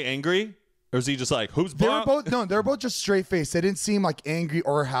Kanye angry? Or is he just like, who's they were both just straight faced. They didn't seem like angry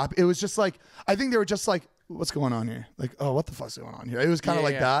or happy. It was just like, I think they were just like, what's going on here? Like, oh, what the fuck's going on here? It was kind of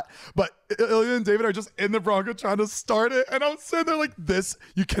that. But Ilya and David are just in the Bronco trying to start it. And I'm sitting there like, this,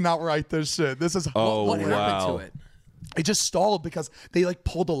 you cannot write this shit. This is what happened to it? It just stalled because they like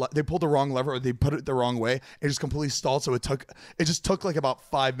pulled the wrong lever, or they put it the wrong way. It just completely stalled. So it just took like about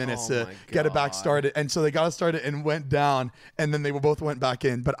 5 minutes to get it back started. And so they got it started and went down, and then they both went back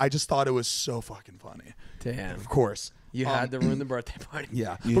in. But I just thought it was so fucking funny. Damn. Of course. You had to ruin the birthday party.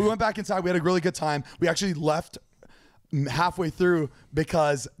 Yeah. But we went back inside. We had a really good time. We actually left halfway through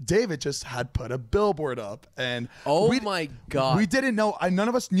because David just had put a billboard up, and my god, we didn't know. None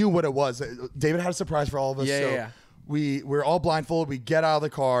of us knew what it was. David had a surprise for all of us. Yeah. We're all blindfolded. We get out of the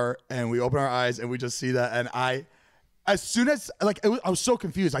car and we open our eyes and we just see that. And as soon as I was so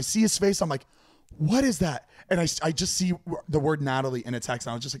confused. I see his face. I'm like, what is that? And I just see the word Natalie in a text,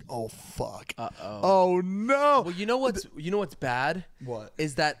 and I was just like, oh fuck. Oh no. Well, you know what's bad? What?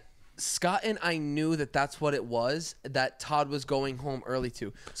 Is that Scott and I knew that that's what it was that Todd was going home early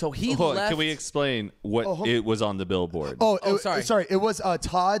to. So he left. Can we explain what it was on the billboard? Sorry. It was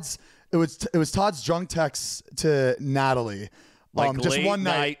Todd's. It was Todd's drunk text to Natalie. Like just late one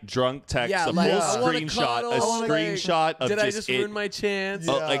night. drunk text, Yeah, a like, full I wanna screenshot, cuddle, a like, screenshot of did just I just it, ruin my chance?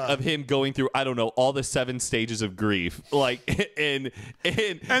 like of him going through, I don't know, all the 7 stages of grief, like and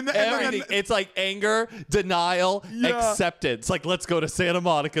everything. It's like anger, denial, acceptance. Like, let's go to Santa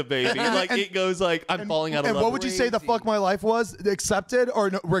Monica, baby. Like it goes like I'm falling out of love. And what would you say the fuck my life was? Accepted or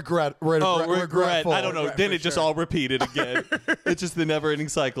no, regret? Regretful. I don't know. Then it just all repeated again. It's just the never-ending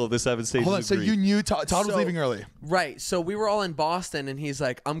cycle of the 7 stages. Hold on. of So grief. you knew Todd was leaving early, Right. So we were all in Boston, and he's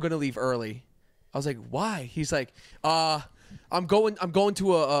like, "I'm gonna leave early." I was like, "Why?" He's like, I'm going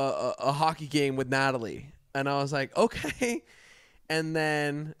to a hockey game with Natalie." And I was like, "Okay." And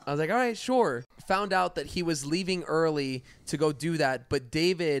then I was like, "All right, sure." Found out that he was leaving early to go do that, but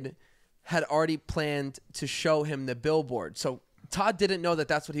David had already planned to show him the billboard. So Todd didn't know that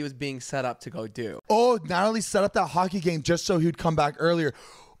that's what he was being set up to go do. Oh, Natalie set up that hockey game just so he'd come back earlier.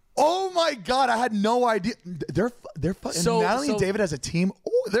 Oh my God, I had no idea. They're fucking Natalie and David as a team.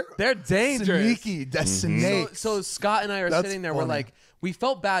 Oh, they're dangerous. Sneaky. That's snakes. So Scott and I are sitting there. Funny. We're like, we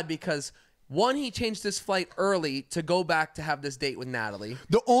felt bad because one, he changed his flight early to go back to have this date with Natalie.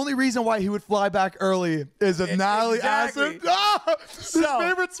 The only reason why he would fly back early is if Natalie asked him. His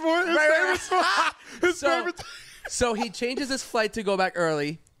favorite sport. His favorite. So he changes his flight to go back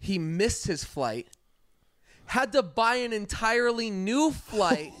early. He missed his flight. Had to buy an entirely new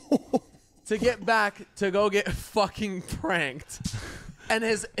flight to get back to go get fucking pranked. And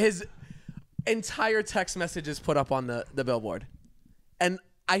his entire text message is put up on the billboard. And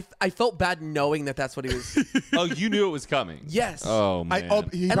I felt bad knowing that that's what he was. Oh, you knew it was coming. Yes. Oh man.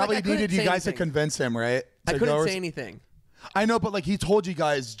 He And, probably like, I couldn't needed you say guys to anything. convince him, right? I couldn't say anything. I know, but like he told you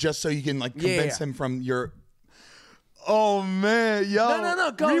guys just so you can like convince him from your. Oh man, yo!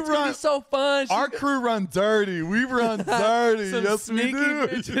 No, go! It's gonna be so fun. Our crew run dirty. We run dirty. Some Yes, we sneaky do.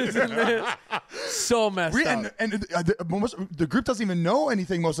 bitches in there. So messed up. And the group doesn't even know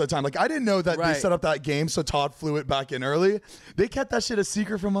anything most of the time. Like I didn't know that they set up that game, so Todd flew it back in early. They kept that shit a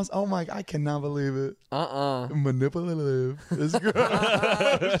secret from us. Oh my! I cannot believe it. Manipulative. It's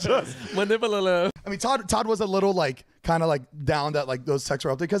good. Manipulative. I mean, Todd was a little like kind of like down that like those texts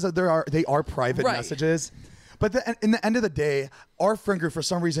were up there because they are private messages. But in the end of the day, our friend group, for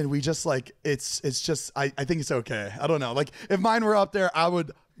some reason, we just like, it's just, I think it's okay. I don't know. Like, if mine were up there, I would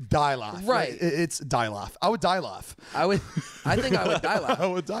die laugh. Right. Like, it's die laugh. I would die laugh. I think I would die laugh. I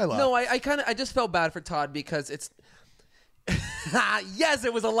would die laugh. No, I just felt bad for Todd because it's, yes,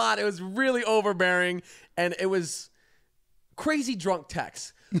 it was a lot. It was really overbearing and it was crazy drunk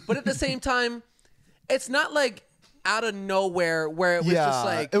text. But at the same time, it's not like out of nowhere where it was just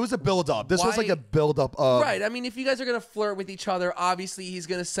like it was a build up. This was like a build up of right. I mean, if you guys are gonna flirt with each other, obviously he's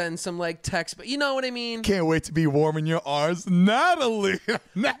gonna send some like text, but you know what I mean. Can't wait to be warm in your arms, Natalie.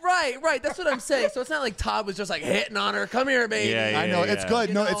 right. That's what I'm saying. So it's not like Todd was just like hitting on her. Come here, baby. Yeah, I know it's good.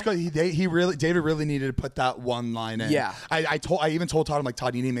 You No, know? it's good. David really needed to put that one line in. Yeah. I even told Todd, I'm like,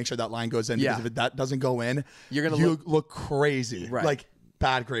 Todd, you need to make sure that line goes in because if that doesn't go in, you're gonna look crazy, right. like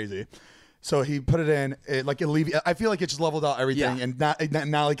bad crazy. So he put it in. I feel like it just leveled out everything, and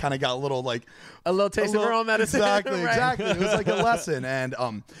Natalie kind of got a little taste of her own medicine. Exactly, Right. exactly. It was like a lesson, and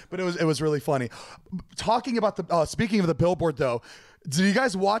but it was really funny. Talking about the speaking of the billboard though. Did you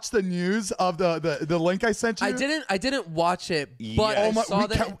guys watch the news of the link I sent you? I didn't watch it, but I saw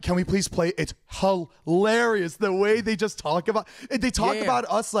that. Can we please play? It's hilarious the way they just talk about. They talk about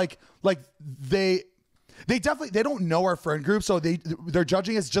us like they don't know our friend group, so they're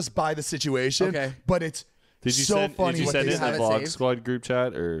judging us just by the situation. Okay, but it's funny. Did you send it in the Vlog Squad group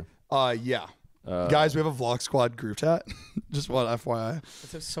chat or? Yeah. Guys, we have a Vlog Squad group chat. Just what FYI.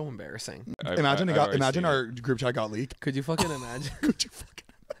 It's so embarrassing. Imagine our group chat got leaked. Could you fucking imagine? Could you fucking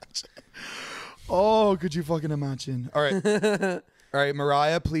imagine? Oh, could you fucking imagine? All right. All right,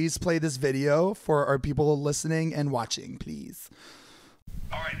 Mariah, please play this video for our people listening and watching, please.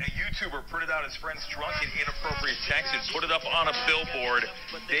 All right, a YouTuber printed out his friend's drunk and inappropriate text and put it up on a billboard.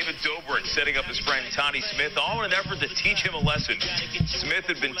 David Dobrik setting up his friend Tony Smith, all in an effort to teach him a lesson. Smith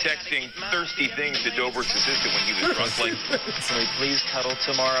had been texting thirsty things to Dobrik's assistant when he was drunk, like, "Can we please cuddle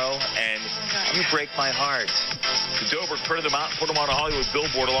tomorrow?" and "You break my heart." So Dobrik printed them out and put them on a Hollywood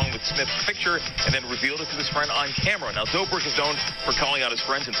billboard along with Smith's picture and then revealed it to his friend on camera. Now, Dobrik is known for calling out his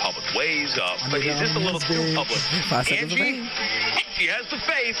friends in public ways, but he's just a little too public. Angie, she has the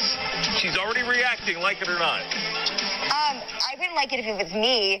face. She's already reacting, like it or not. I wouldn't like it if it was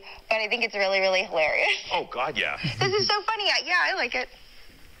me, but I think it's really, really hilarious. Oh, God, yeah. This is so funny. Yeah, I like it.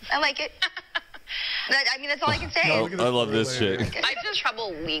 I like it. I mean, that's all I can say. I love this shit. I have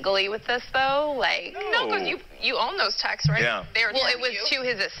trouble legally with this, though. Like, No. because you own those texts, right? Yeah. Well, it was to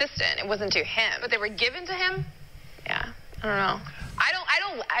his assistant. It wasn't to him. But they were given to him? Yeah. I don't know.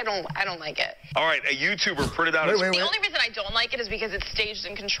 I don't like it. All right, a YouTuber printed out his... The only reason I don't like it is because it's staged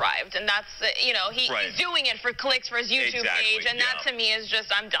and contrived, and that's, you know, he's doing it for clicks for his YouTube page, and that to me is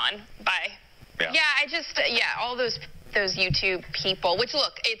just, I'm done. Bye. Yeah, all those YouTube people, which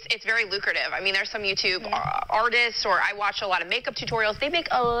look, it's very lucrative. I mean, there's some YouTube artists, or I watch a lot of makeup tutorials. They make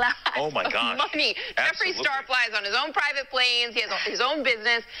a lot of money. Jeffree Star flies on his own private planes. He has his own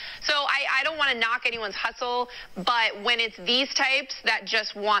business. So I don't want to knock anyone's hustle, but when it's these types that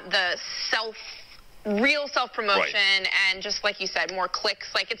just want the real self-promotion and just like you said, more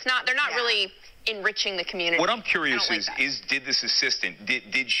clicks, like they're not really enriching the community. What I'm curious is did this assistant,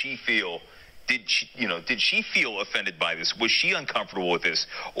 did she feel offended by this? Was she uncomfortable with this?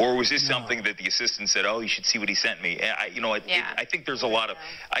 Or was this something that the assistant said, oh, you should see what he sent me? I think there's a lot of,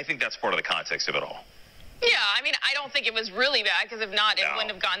 I think that's part of the context of it all. Yeah, I mean, I don't think it was really bad, because if not, it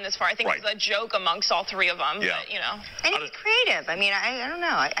wouldn't have gotten this far. I think it was a joke amongst all three of them. Yeah. But, you know. And it's creative. I mean, I don't know.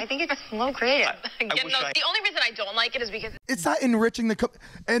 I think it's a little creative. The only reason I don't like it is because it's not enriching the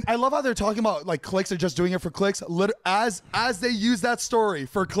and I love how they're talking about like clicks are just doing it for clicks. As they use that story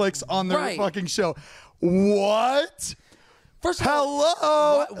for clicks on their fucking show. What? First of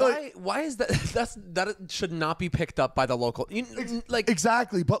all, why is that? That should not be picked up by the local.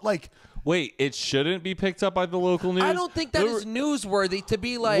 Exactly, but like. Wait, it shouldn't be picked up by the local news? I don't think that is newsworthy to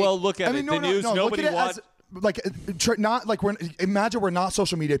be like. Well, look at it. The news, nobody wants. Not like imagine we're not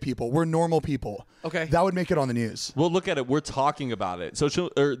social media people. We're normal people. Okay. That would make it on the news. Well, look at it. We're talking about it.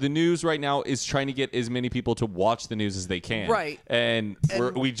 The news right now is trying to get as many people to watch the news as they can. Right. And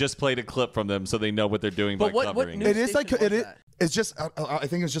we just played a clip from them so they know what they're doing by covering. It is like it's just I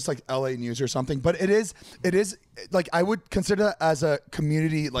think it's just like LA news or something, but it is like I would consider that as a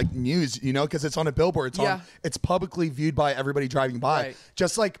community like news, you know, because it's on a billboard. It's publicly viewed by everybody driving by. Right.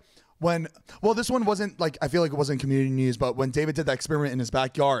 Just like this one wasn't like, I feel like it wasn't community news, but when David did that experiment in his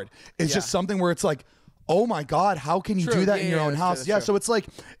backyard, it's just something where it's like, oh my God, how can you do that in your own house? So it's like,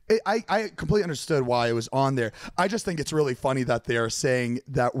 I completely understood why it was on there. I just think it's really funny that they are saying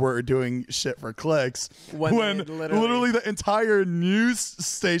that we're doing shit for clicks when literally the entire news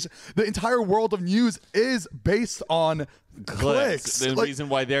station, the entire world of news is based on clicks. The reason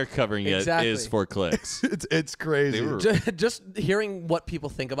why they're covering it is for clicks. It's crazy. Just hearing what people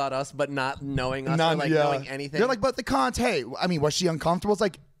think about us, but not knowing us, or knowing anything. They're like, but the cons. Hey, I mean, was she uncomfortable? It's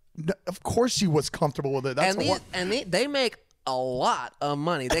like, of course she was comfortable with it. They make a lot of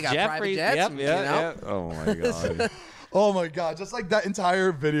money. They got private jets. Oh my God. Oh my God. Just like that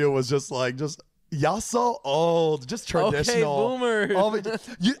entire video was just like, y'all so old, just traditional. Okay, boomers.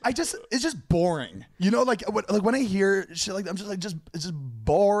 It's just boring. You know, like when I hear shit like that, I'm just like, it's just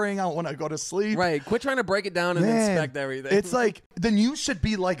boring. I don't want to go to sleep. Right. Quit trying to break it down and inspect everything. It's like the news should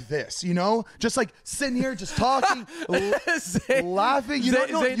be like this, you know, just like sitting here, just talking, laughing.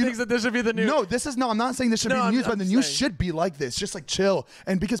 Zane thinks that this should be the news. No, this is no. I'm not saying this should be the news, but the news should be like this, just like chill.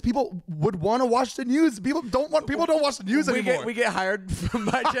 And because people would want to watch the news, people don't watch the news anymore. We get hired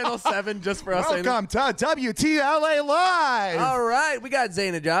by Channel 7 just for us saying. Welcome to WTLA Live. All right, we got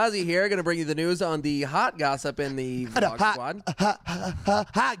Zane and Jazzy here, going to bring you the news on the hot gossip in the Vlog Squad.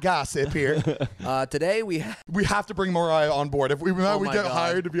 Hot gossip here. Today we have to bring Mariah on board. If we get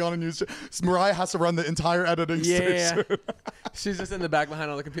hired to be on a news show, Mariah has to run the entire editing station. She's just in the back behind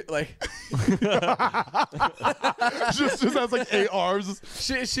on the computer, like just has like 8 arms.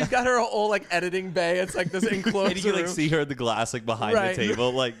 She's got her whole like editing bay. It's like this enclosed. And you can like see her in the glass like behind the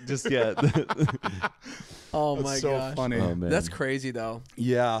table, like just Oh That's my so gosh. funny. Oh, man. That's crazy though.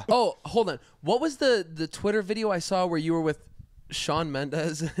 Yeah. Oh, hold on. What was the Twitter video I saw where you were with Shawn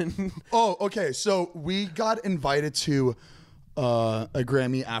Mendes? Oh, okay. So we got invited to a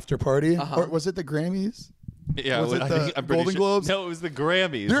Grammy after party. Or was it the Grammys? Yeah, was it the Golden Globes? No, it was the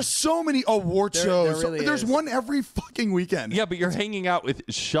Grammys. There's so many award shows. There's one every fucking weekend. Yeah, but you're hanging out with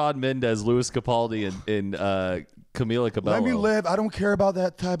Shawn Mendes, Louis Capaldi, and Camilia Cabello. Let me live. I don't care about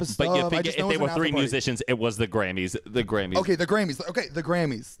that type of stuff. But you think if they were 3 musicians, it was the Grammys. The Grammys. Okay, the Grammys. Okay, the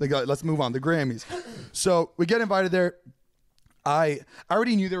Grammys. Let's move on. The Grammys. So we get invited there. I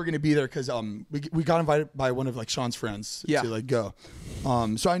already knew they were going to be there because we got invited by one of like Shawn's friends to like go.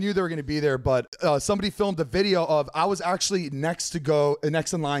 So I knew they were going to be there, but somebody filmed a video of I was actually next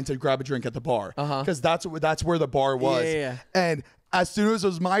in line to grab a drink at the bar because that's where the bar was. And as soon as it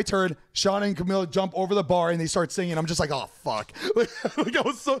was my turn, Shawn and Camilla jump over the bar and they start singing. I'm just like, oh fuck! Like I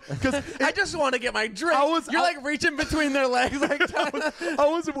was so because I just want to get my drink. You're like reaching between their legs, like I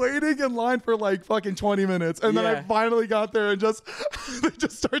was waiting in line for like fucking 20 minutes, and then I finally got there and they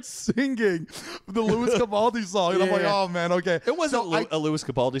just start singing the Louis Capaldi song, and I'm like, oh man, okay. It wasn't a Louis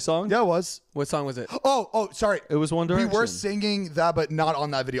Capaldi song. Yeah, it was. What song was it? Oh, sorry. It was One Direction. We were singing that, but not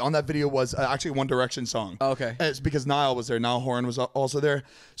on that video. On that video was actually a One Direction song. Oh, okay. And it's because Niall was there. Niall Horan was also there.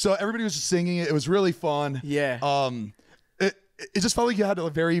 So everybody was just singing it. It was really fun. Yeah. It just felt like you had a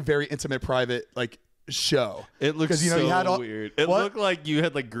very, very intimate, private, like, show. It looked so you had weird. It looked like you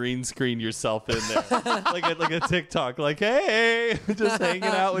had like green screen yourself in there, like a TikTok, like hey, just hanging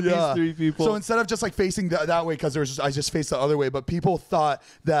out with these three people. So instead of just like facing that way, because I just faced the other way, but people thought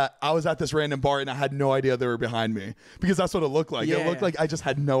that I was at this random bar and I had no idea they were behind me because that's what it looked like. Yeah. It looked like I just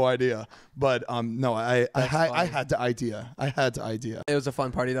had no idea. But no, I had the idea. I had the idea. It was a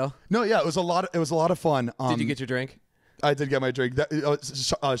fun party though. No, yeah, it was a lot of fun. Did you get your drink? I did get my drink.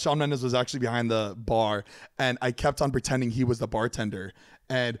 Shawn Mendes was actually behind the bar, and I kept on pretending he was the bartender.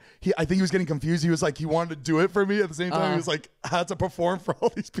 And I think he was getting confused. He was like, he wanted to do it for me. At the same time, he was like, I had to perform for all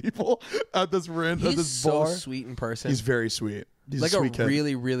these people at this bar. He's so sweet in person. He's very sweet. He's like a sweet kid.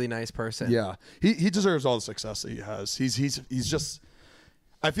 really, really nice person. Yeah, he deserves all the success that he has. He's just.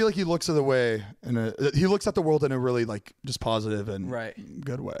 I feel like he looks at the world in a really like just positive and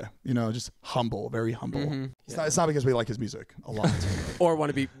good way. You know, just humble, very humble. Mm-hmm. It's not because we like his music a lot, or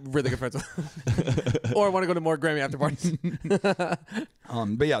want to be really good friends with, or want to go to more Grammy after parties.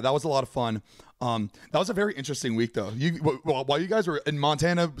 But yeah, that was a lot of fun. That was a very interesting week, though. While you guys were in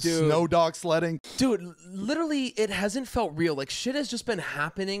Montana, snow dog sledding, dude. Literally, it hasn't felt real. Like shit has just been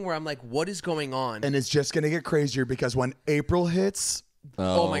happening where I'm like, what is going on? And it's just gonna get crazier because when April hits.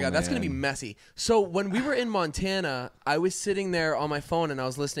 Oh my God, that's going to be messy. So when we were in Montana, I was sitting there on my phone and I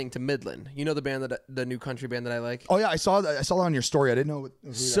was listening to Midland. You know the band the new country band that I like? Oh yeah, I saw that on your story. I didn't know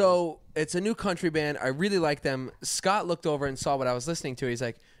who So it's a new country band. I really like them. Scott looked over and saw what I was listening to. He's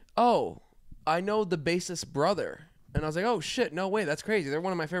like, oh, I know the bassist's brother. And I was like, oh shit, no way, that's crazy. They're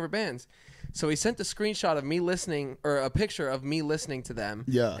one of my favorite bands. So he sent a screenshot of me listening, or a picture of me listening to them,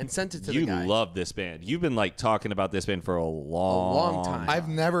 and sent it to the guy. You love this band. You've been like talking about this band for a long time. I've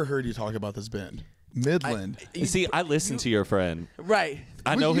never heard you talk about this band. Midland. See, I listened to your friend. Right.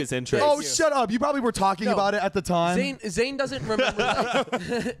 I know his interest. Oh, shut up! You probably were talking about it at the time. Zane doesn't remember.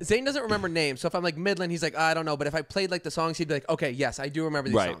 Zane doesn't remember names. So if I'm like Midland, he's like, I don't know. But if I played like the songs, he'd be like, okay, yes, I do remember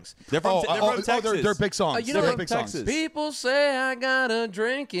these songs. They're from, Texas. They're big songs. You know, they're big songs. People say I got a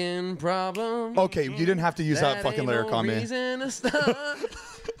drinking problem. Okay, you didn't have to use that fucking lyric on me. Reason to stop.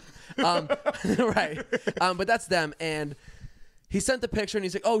 Right. But that's them. And he sent the picture, and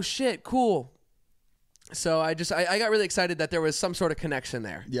he's like, oh shit, cool. So I got really excited that there was some sort of connection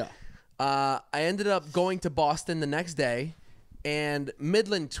there. Yeah. I ended up going to Boston the next day, and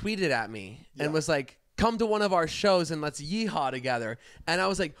Midland tweeted at me and was like, come to one of our shows and let's yeehaw together. And I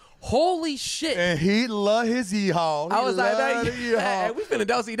was like, holy shit. And he love his yeehaw. I was like, hey, we finna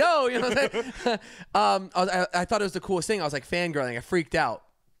do-si-do, you know what I'm saying? I thought it was the coolest thing. I was like fangirling. I freaked out.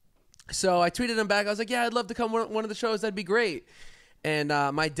 So I tweeted him back. I was like, yeah, I'd love to come one of the shows. That'd be great. And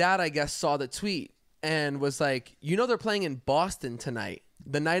my dad, I guess, saw the tweet and was like, you know they're playing in Boston tonight,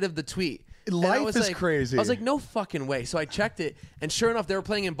 the night of the tweet. Life is crazy. I was like, no fucking way. So I checked it, and sure enough, they were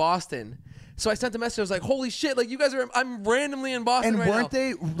playing in Boston. So I sent a message. I was like, holy shit, like you guys are, I'm randomly in Boston right now. And weren't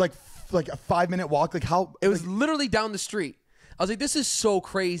they like a 5-minute walk? Like how? It was literally down the street. I was like, this is so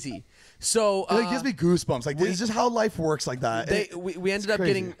crazy. So it gives me goosebumps. Like it's just how life works like that. We ended up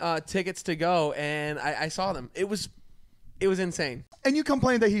getting tickets to go, and I saw them. It was insane. And you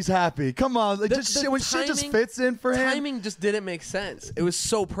complain that he's happy. Come on, like when shit just fits in for him. Timing just didn't make sense. It was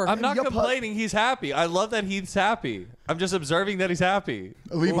so perfect. I'm not complaining. He's happy. I love that he's happy. I'm just observing that he's happy.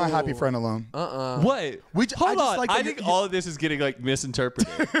 Leave my happy friend alone. What? Hold on. Like I think all of this is getting like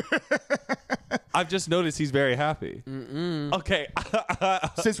misinterpreted. I've just noticed he's very happy. Okay.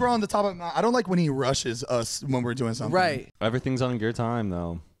 Since we're on the topic, I don't like when he rushes us when we're doing something. Right. Everything's on your time,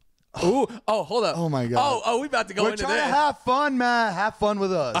 though. Ooh, oh, hold up. Oh my God. Oh, we about to go into this. We're trying to have fun, Matt. Have fun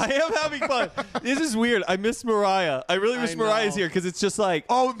with us. I am having fun. This is weird. I miss Mariah. I really wish Mariah's here because it's just like.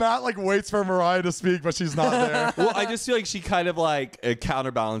 Oh, Matt like waits for Mariah to speak, but she's not there. Well, I just feel like she kind of like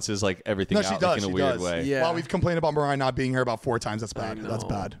counterbalances like everything out like, in a weird way. Yeah. Well, we've complained about Mariah not being here about 4 times. That's bad. That's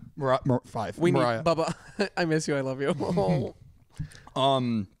bad. 5. We Mariah. need Bubba. I miss you. I love you.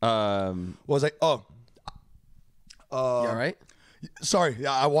 Was I? Oh. You all right? Sorry,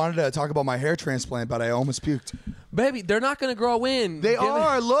 yeah, I wanted to talk about my hair transplant, but I almost puked. Baby, they're not going to grow in. They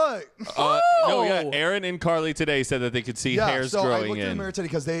are. Look. No, yeah. Aaron and Carly today said that they could see hairs growing in. I looked in the mirror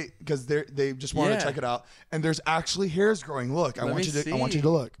today because they just wanted to check it out, and there's actually hairs growing. Look, I want you to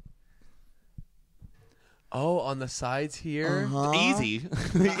look. Oh, on the sides here. Easy. He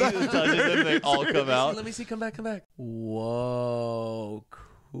touches them, they all come out. Let me see. Come back. Whoa.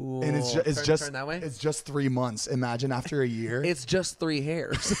 Cool. And it's turn that way? It's just 3 months. Imagine after a year. It's just 3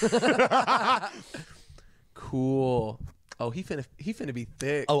 hairs. Cool. Oh, he finna be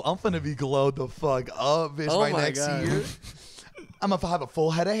thick. Oh, I'm finna be glowed the fuck up, bitch. Oh by my next God. year. I'm gonna have a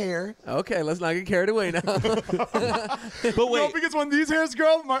full head of hair. Okay, let's not get carried away now. But wait, No, because when these hairs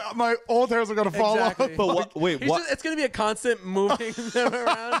grow, my old hairs are gonna fall off. Exactly. but wait, what? It's gonna be a constant moving them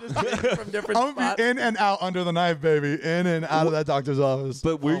around, just from different I'm gonna spots. be in and out under the knife, baby. In and out of that doctor's office.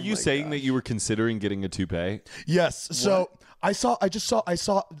 But were Oh you my saying gosh. that you were considering getting a toupee? Yes. So I saw.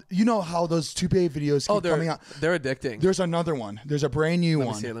 You know how those toupee videos keep coming out. They're addicting. There's another one. There's a brand new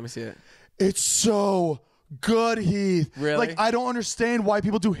one. Let me see it. It's so good, Heath. Really? Like, I don't understand why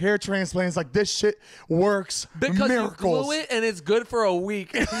people do hair transplants. Like, this shit works. Because miracles. you glue it and it's good for a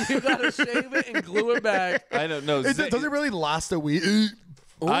week. You gotta shave it and glue it back. I don't know. Does it really last a week?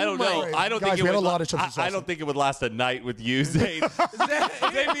 I don't know. I don't Guys, think it we had would. a lot of chips and I salsa. don't think it would last a night with you, Zane.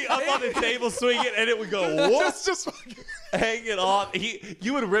 They'd be up on the table swinging, and it would go whoop, just hang it off.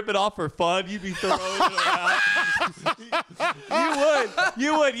 You would rip it off for fun. You'd be throwing it around.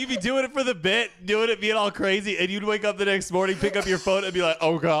 You would. You'd be doing it for the bit, doing it, being all crazy, and you'd wake up the next morning, pick up your phone, and be like,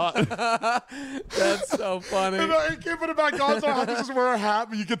 "Oh God." That's so funny. I can't put it back on, so I have to just wear a hat,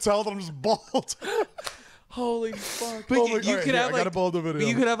 but you can tell that I'm just bald. Holy fuck. But Oh my- you alright, could here, have I gotta pull the video.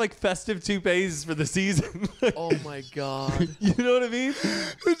 you could have like festive toupees for the season. Oh my God. You know what I mean?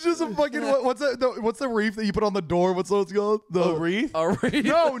 It's just a fucking what's the wreath that you put on the door? What's those called? A wreath? A wreath?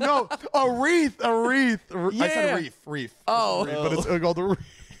 No, a wreath. I said Yeah. reef. Oh. But it's called a wreath.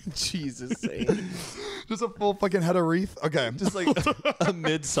 Jesus, Zane. Just a full fucking head of wreath. Okay, Just like a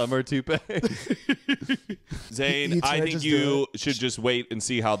midsummer toupee. Zane, Should I I think just you do should just wait and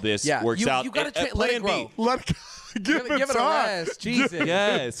see how this Yeah, works out. you gotta At let it Plan grow. B. let give Give it a time. rest. Jesus.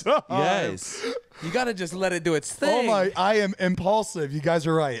 Yes. Yes. You gotta just let it do its Oh thing. my! I am impulsive. You guys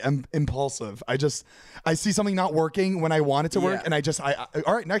are right. I'm impulsive. I see something not working when I want it to work, Yeah. and I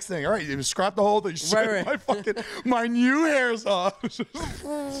all right, next thing. All right, you scrap the whole thing. Right. My new hair's off.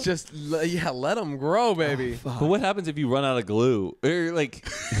 Just let them grow, baby. But what happens if you run out of glue? Or like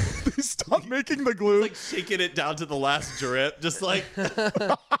Stop making the glue. like shaking it down to the last drip, just like he's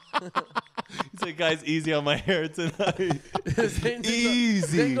like, guys, easy on my hair tonight. Zane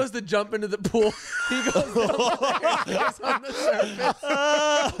Easy. Zane goes to jump into the pool. He goes down there, he's on the surface.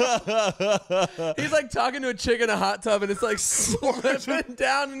 He's like talking to a chick in a hot tub, and it's like slipping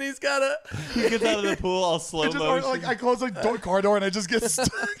down, and he's gotta. He gets out of the pool all slow Just, motion. like I close the car door and I just get stuck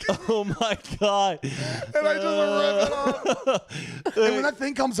Oh my God. and I just rip it off. And when that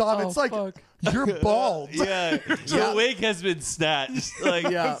thing comes off, it's like fuck. you're bald. Yeah, your wig has been snatched. Like,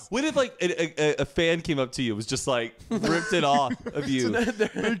 Yeah. what if like a fan came up to you, was just like ripped it off of you?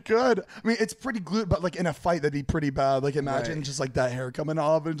 Pretty good. I mean, it's pretty glued, but like in a fight, that'd be pretty bad. Like imagine Right. just like that hair coming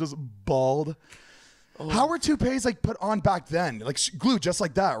off and just bald. How were toupees like put on back then? Like glued just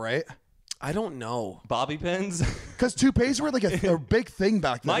like that, right? I don't know. Bobby pins. Because toupees were like a big thing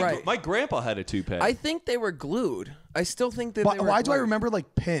back then. My grandpa had a toupee. I think they were glued. I still think that. Why, they were why do I glued. remember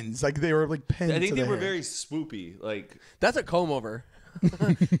like pins? Like they were like pins. I think to they the were hair. very swoopy. Like, That's a comb over.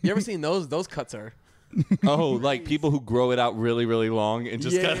 You ever seen those? Those cuts are. oh, like people who grow it out really, really long and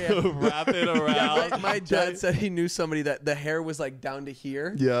just Yeah, kind of wrap it around. My dad said he knew somebody that the hair was like down to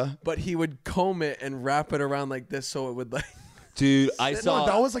here. Yeah. But he would comb it and wrap it around like this, so it would like. Dude, I saw.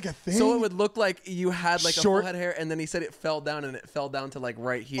 that was like a thing. So it would look like you had like a Short- full head of hair, and then he said it fell down, and it fell down to like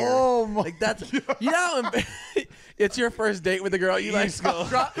right here. Oh my Like that's it's your first date with a girl. You like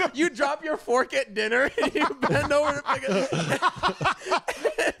you drop your fork at dinner, and you bend over to pick it.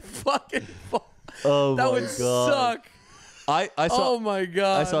 Fucking fall. Oh That my would God. suck. I saw. Oh my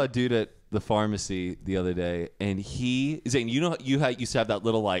God. I saw a dude at the pharmacy the other day, and Zane, you know, used to have that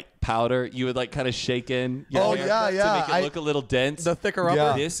little like powder you would like kind of shake in. your Oh, hair yeah, to yeah. make it look a little dense. The thicker rubber.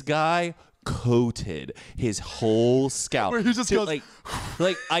 Yeah. This guy coated his whole scalp. Where he just to, goes-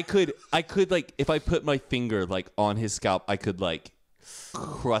 like I could like if I put my finger like on his scalp, I could like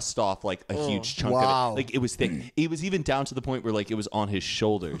crust off like a huge chunk Wow. of it. Like it was thick. It was even down to the point where like it was on his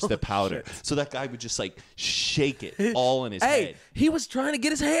shoulders, the powder. So that guy would just like shake it all in his Hey, head. he was trying to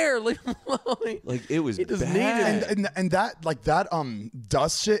get his hair. Leave him alone. Like it was He just bad. needed it. and that like that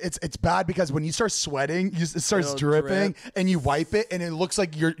dust shit, it's bad because when you start sweating, it starts It'll dripping, drip. and you wipe it, and it looks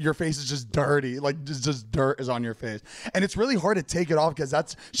like your face is just dirty, like just dirt is on your face, and it's really hard to take it off because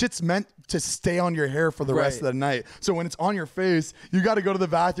that's shit's meant to stay on your hair for the rest of Right. the night. So when it's on your face, you got to go to the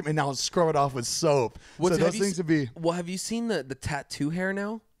bathroom and now scrub it off with soap. So Have those you things se- would be. Well, have you seen the tattoo hair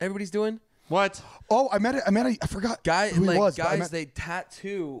now? Everybody's doing. What? Oh, I forgot who he was. but I Guys, met- they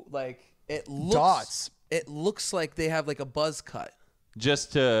tattoo like it looks. Dots. It looks like they have like a buzz cut.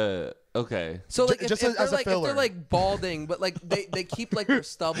 Just to So like Just if as a filler. they're like balding, but like they keep like their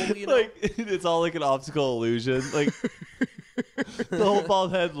stubble, you know? like it's all like an optical illusion. Like the whole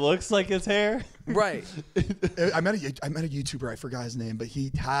bald head looks like his hair. Right. I met a YouTuber. I forgot his name, but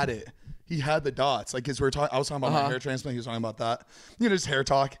he had it. He had the dots. Like, cause I was talking about my hair transplant. He was talking about that. You know, just hair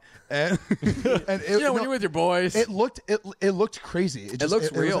talk. And and it, When you're with your boys, it looked crazy. It looks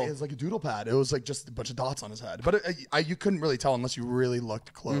real. It was like a doodle pad. It was like just a bunch of dots on his head. But you couldn't really tell unless you really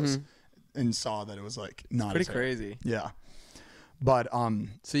looked close and saw that it was like not pretty his hair. crazy. Yeah. But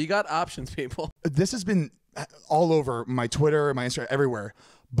so you got options, people. this has been all over my Twitter, my Instagram, everywhere.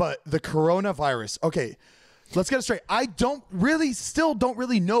 But the coronavirus. Okay, let's get it straight. I still don't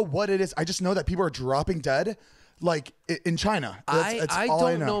really know what it is. I just know that people are dropping dead, like in China. I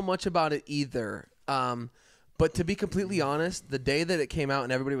don't know much about it either. But to be completely honest, the day that it came out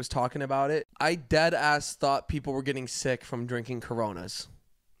and everybody was talking about it, I dead ass thought people were getting sick from drinking Coronas.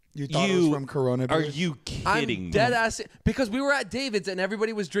 You thought it was from Corona? Are you kidding I'm me? dead ass because we were at David's and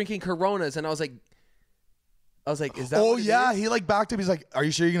everybody was drinking Coronas, and I was like, is that? Oh what it yeah, is? he like backed up. He's like, "Are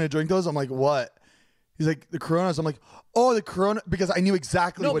you sure you're gonna drink those?" I'm like, "What?" He's like, "The Coronas." I'm like, "Oh, the Corona," because I knew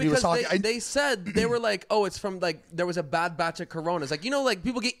exactly what he was talking. They said they were like, "Oh, it's from like there was a bad batch of Coronas." Like, you know, like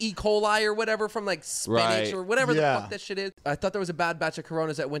people get E. coli or whatever from like spinach or whatever the fuck that shit is. I thought there was a bad batch of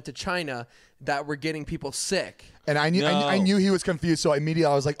Coronas that went to China that were getting people sick. And I knew he was confused, so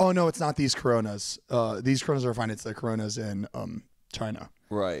immediately I was like, "Oh no, it's not these Coronas. These Coronas are fine. It's the Coronas in China."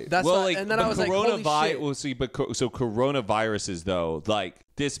 Right. That's well, what, like, and then I was like, holy shit. Well, see, but so coronaviruses though, like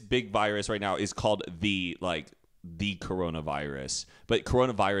this big virus right now is called the coronavirus. But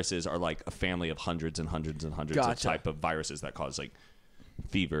coronaviruses are like a family of hundreds and hundreds and hundreds of type of viruses that cause like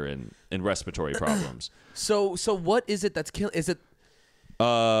fever and respiratory problems. So what is it that's killing? Is it?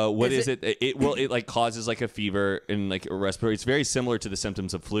 What is it? It like causes like a fever and like a respiratory. It's very similar to the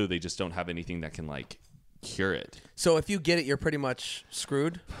symptoms of flu. They just don't have anything that can like cure it. So if you get it, you're pretty much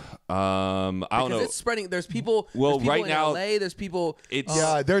screwed. I don't know. It's spreading. There's people. Well, there's people right in now, LA. There's people. It's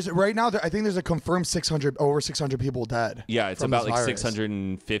there's right now. I think there's a confirmed over 600 people dead. Yeah, it's about like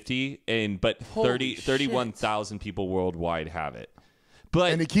 650, but 31,000 people worldwide have it.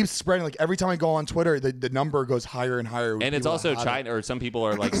 But and it keeps spreading. Like every time I go on Twitter, the number goes higher and higher. And it's also China, or some people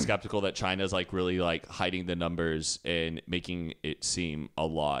are like skeptical that China's like really like hiding the numbers and making it seem a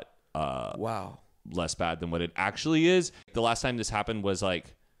lot less bad than what it actually is. The last time this happened was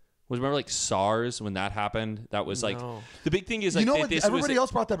remember like SARS when that happened? That was like the big thing is like, you know what? Everybody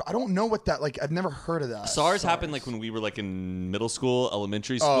else brought that up. I don't know what that like. I've never heard of that. SARS happened like when we were like in middle school,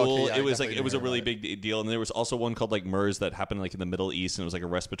 elementary school. Yeah, it was like it was a really big deal. And there was also one called like MERS that happened like in the Middle East, and it was like a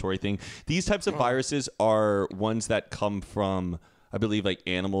respiratory thing. These types of viruses are ones that come from, I believe, like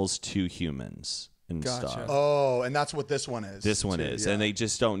animals to humans. And stuff. Oh, and that's what this one is. This one is, and they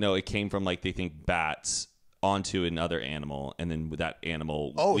just don't know. It came from like they think bats onto another animal, and then with that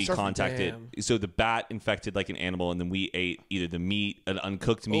animal we contacted. So the bat infected like an animal, and then we ate either the meat, an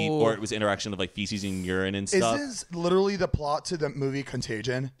uncooked meat, or it was interaction of like feces and urine and stuff. Is this literally the plot to the movie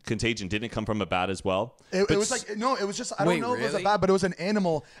Contagion? Contagion didn't it come from a bat as well? It was like no, it was just I don't know if it was a bat, but it was an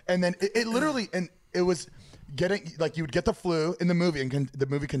animal, and then it literally and it was. Getting like you would get the flu in the movie and the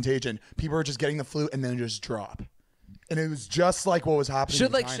movie Contagion. People were just getting the flu and then just drop, and it was just like what was happening.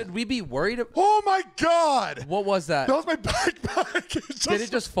 Should we be worried? Oh my god! What was that? That was my backpack. Did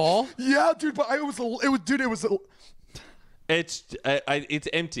it just fall? Yeah, dude. But it was. It's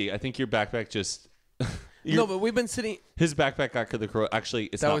empty. I think your backpack just. No, but we've been sitting. His backpack got the corona. Actually,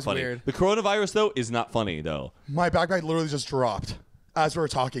 it's not funny. Weird. The coronavirus though is not funny though. My backpack literally just dropped. As we were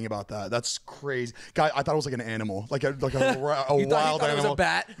talking about that, that's crazy, guy. I thought it was like an animal, like a wild animal. It was a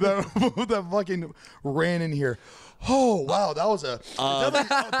bat that fucking ran in here. Oh wow, that was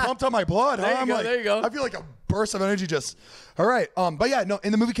pumped on my blood. There you go. I feel like a burst of energy. Just all right. But yeah, no.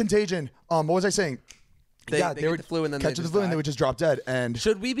 In the movie Contagion, what was I saying? They get the flu and then catch the flu and they would just drop dead. And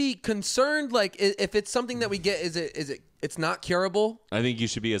should we be concerned? Like if it's something that we get, is it? It's not curable. I think you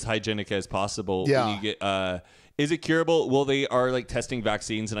should be as hygienic as possible. Yeah. When you get. Is it curable? Well, they are like testing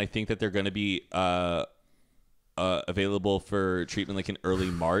vaccines, and I think that they're going to be available for treatment like in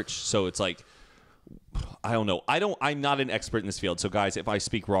early March. So it's like, I don't know. I'm not an expert in this field. So guys, if I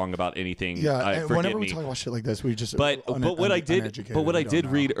speak wrong about anything, forgive whenever me. we talk about shit like this, we just. But what I did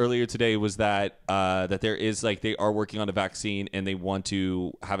read earlier today was that that there is like they are working on a vaccine and they want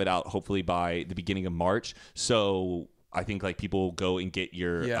to have it out hopefully by the beginning of March. So. I think like people go and get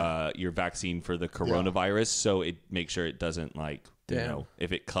your vaccine for the coronavirus, so it makes sure it doesn't like you know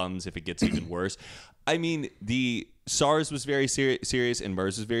if it gets even worse. I mean the SARS was very serious and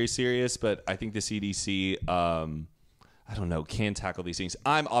MERS was very serious, but I think the CDC I don't know, can tackle these things.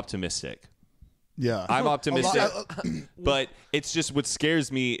 I'm optimistic. Yeah. I'm optimistic. But it's just what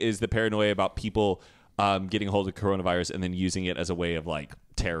scares me is the paranoia about people getting a hold of coronavirus and then using it as a way of like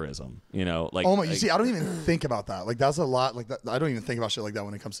terrorism, you know, like, oh my, you see, I don't even think about that. Like that's a lot. Like that, I don't even think about shit like that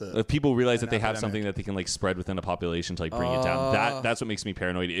when it comes to. If people realize that they have something that they can like spread within a population to like bring it down, that's what makes me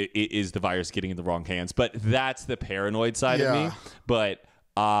paranoid. It is the virus getting in the wrong hands, but that's the paranoid side of me. But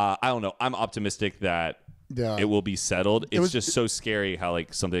I don't know. I'm optimistic that it will be settled. It's just so scary how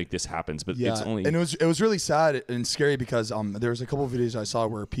like something like this happens, but it's only. And it was really sad and scary because there was a couple of videos I saw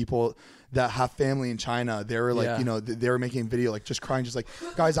where people that have family in China, they were like, you know, they were making a video like just crying, just like,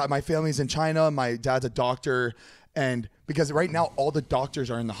 guys, my family's in China, my dad's a doctor, and because right now all the doctors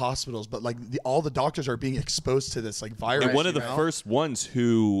are in the hospitals, but like all the doctors are being exposed to this like virus. And one of the first ones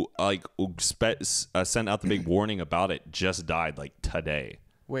who like sent out the big warning about it just died like today.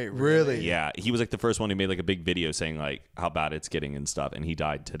 Wait, really? Yeah, he was like the first one who made like a big video saying like how bad it's getting and stuff, and he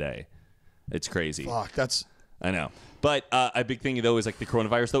died today. It's crazy. Fuck, I know. But a big thing though is like the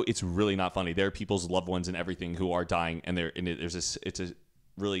coronavirus though, it's really not funny. There are people's loved ones and everything who are dying, and it's a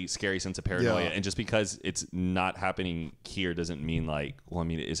really scary sense of paranoia. And just because it's not happening here doesn't mean like, well, I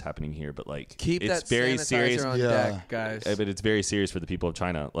mean it is happening here, but like keep it's that very serious on deck, guys. But it's very serious for the people of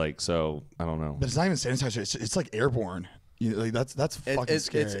China. Like, so I don't know. But it's not even sanitizer. It's like airborne. You know, like that's fucking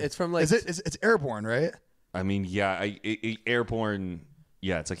scary. It's from like it's airborne, right? I mean, yeah, airborne.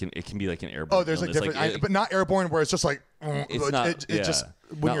 Yeah, it's like it can be like an airborne. Oh, there's illness. like different, but not airborne where it's just like it's not. It just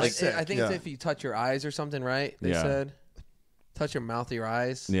when you're like, sick. I think it's if you touch your eyes or something, right? They said touch your mouth or your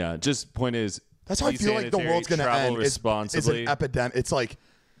eyes. Yeah, just point is. That's how I feel like the world's gonna end. Responsibly. It's an epidemic. It's like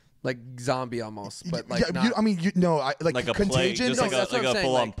zombie almost, but like like a Contagion, plague, just like a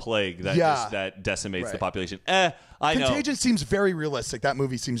full-on plague that decimates the population. I know. Contagion seems very realistic. That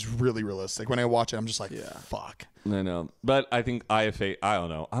movie seems really realistic. When I watch it, I'm just like, fuck. I know, but I think I have faith. I don't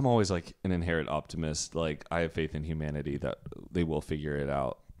know. I'm always like an inherent optimist. Like I have faith in humanity that they will figure it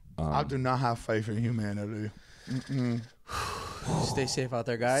out. I do not have faith in humanity. Stay safe out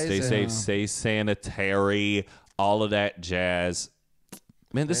there, guys. Stay safe, stay sanitary, all of that jazz.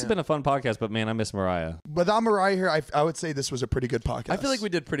 Man, this has been a fun podcast, but man, I miss Mariah. Without Mariah here, I would say this was a pretty good podcast. I feel like we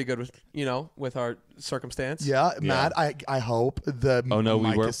did pretty good with our circumstance. Yeah, Matt, I hope the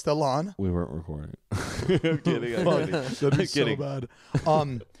mic is still on. We weren't recording. I'm kidding. That'd be so bad.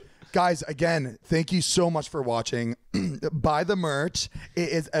 Guys, again, thank you so much for watching. Buy the merch. It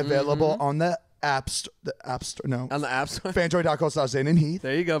is available on the App Store. No. On the App Store. Fanjoy.co/Zane and Heath.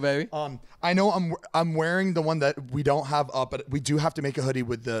 There you go, baby. I know I'm wearing the one that we don't have up, but we do have to make a hoodie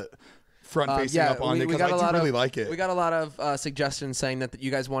with the front facing up on it because I do really like it. We got a lot of suggestions saying that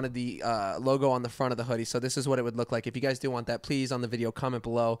you guys wanted the logo on the front of the hoodie. So this is what it would look like. If you guys do want that, please on the video comment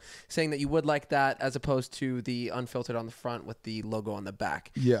below saying that you would like that as opposed to the unfiltered on the front with the logo on the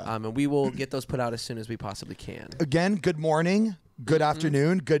back. Yeah. And we will get those put out as soon as we possibly can. Again, good morning. Good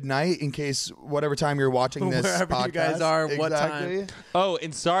afternoon, good night, in case whatever time you're watching this wherever podcast. You guys are, what time. Oh,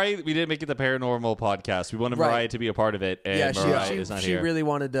 and sorry we didn't make it the paranormal podcast. We wanted Mariah to be a part of it, and Mariah is not here. She really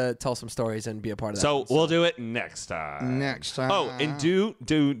wanted to tell some stories and be a part of that. So we'll do it next time. Oh, and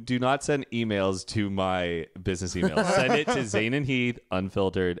do not send emails to my business email. Send it to Zane and Heath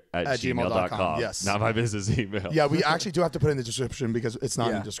unfiltered at gmail.com. Yes. Not my business email. Yeah, we actually do have to put in the description because it's not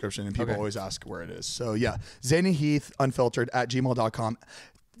in the description and people always ask where it is. So yeah, Zane and Heath unfiltered at gmail.com.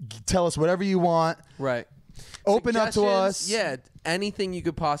 Tell us whatever you want. Right. Open up to us. Yeah. Anything you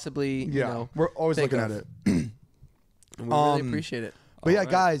could possibly, you know. We're always looking at it. And we really appreciate it. But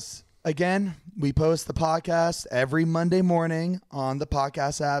guys, again, we post the podcast every Monday morning on the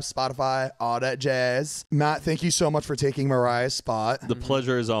podcast app, Spotify, all that jazz. Matt, thank you so much for taking Mariah's spot. The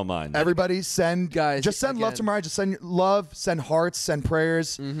pleasure is all mine. Everybody send love to Mariah. Just send love, send hearts, send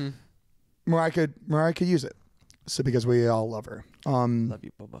prayers. Mariah could use it. So because we all love her. Love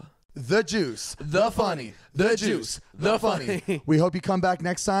you, Bubba. The juice, the funny, the juice, the funny. We hope you come back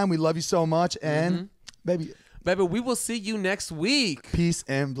next time. We love you so much. And baby, we will see you next week. Peace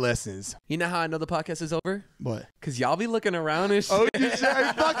and blessings. You know how I know the podcast is over? What? Because y'all be looking around and shit. Oh,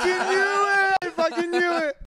 I fucking knew it. I fucking knew it.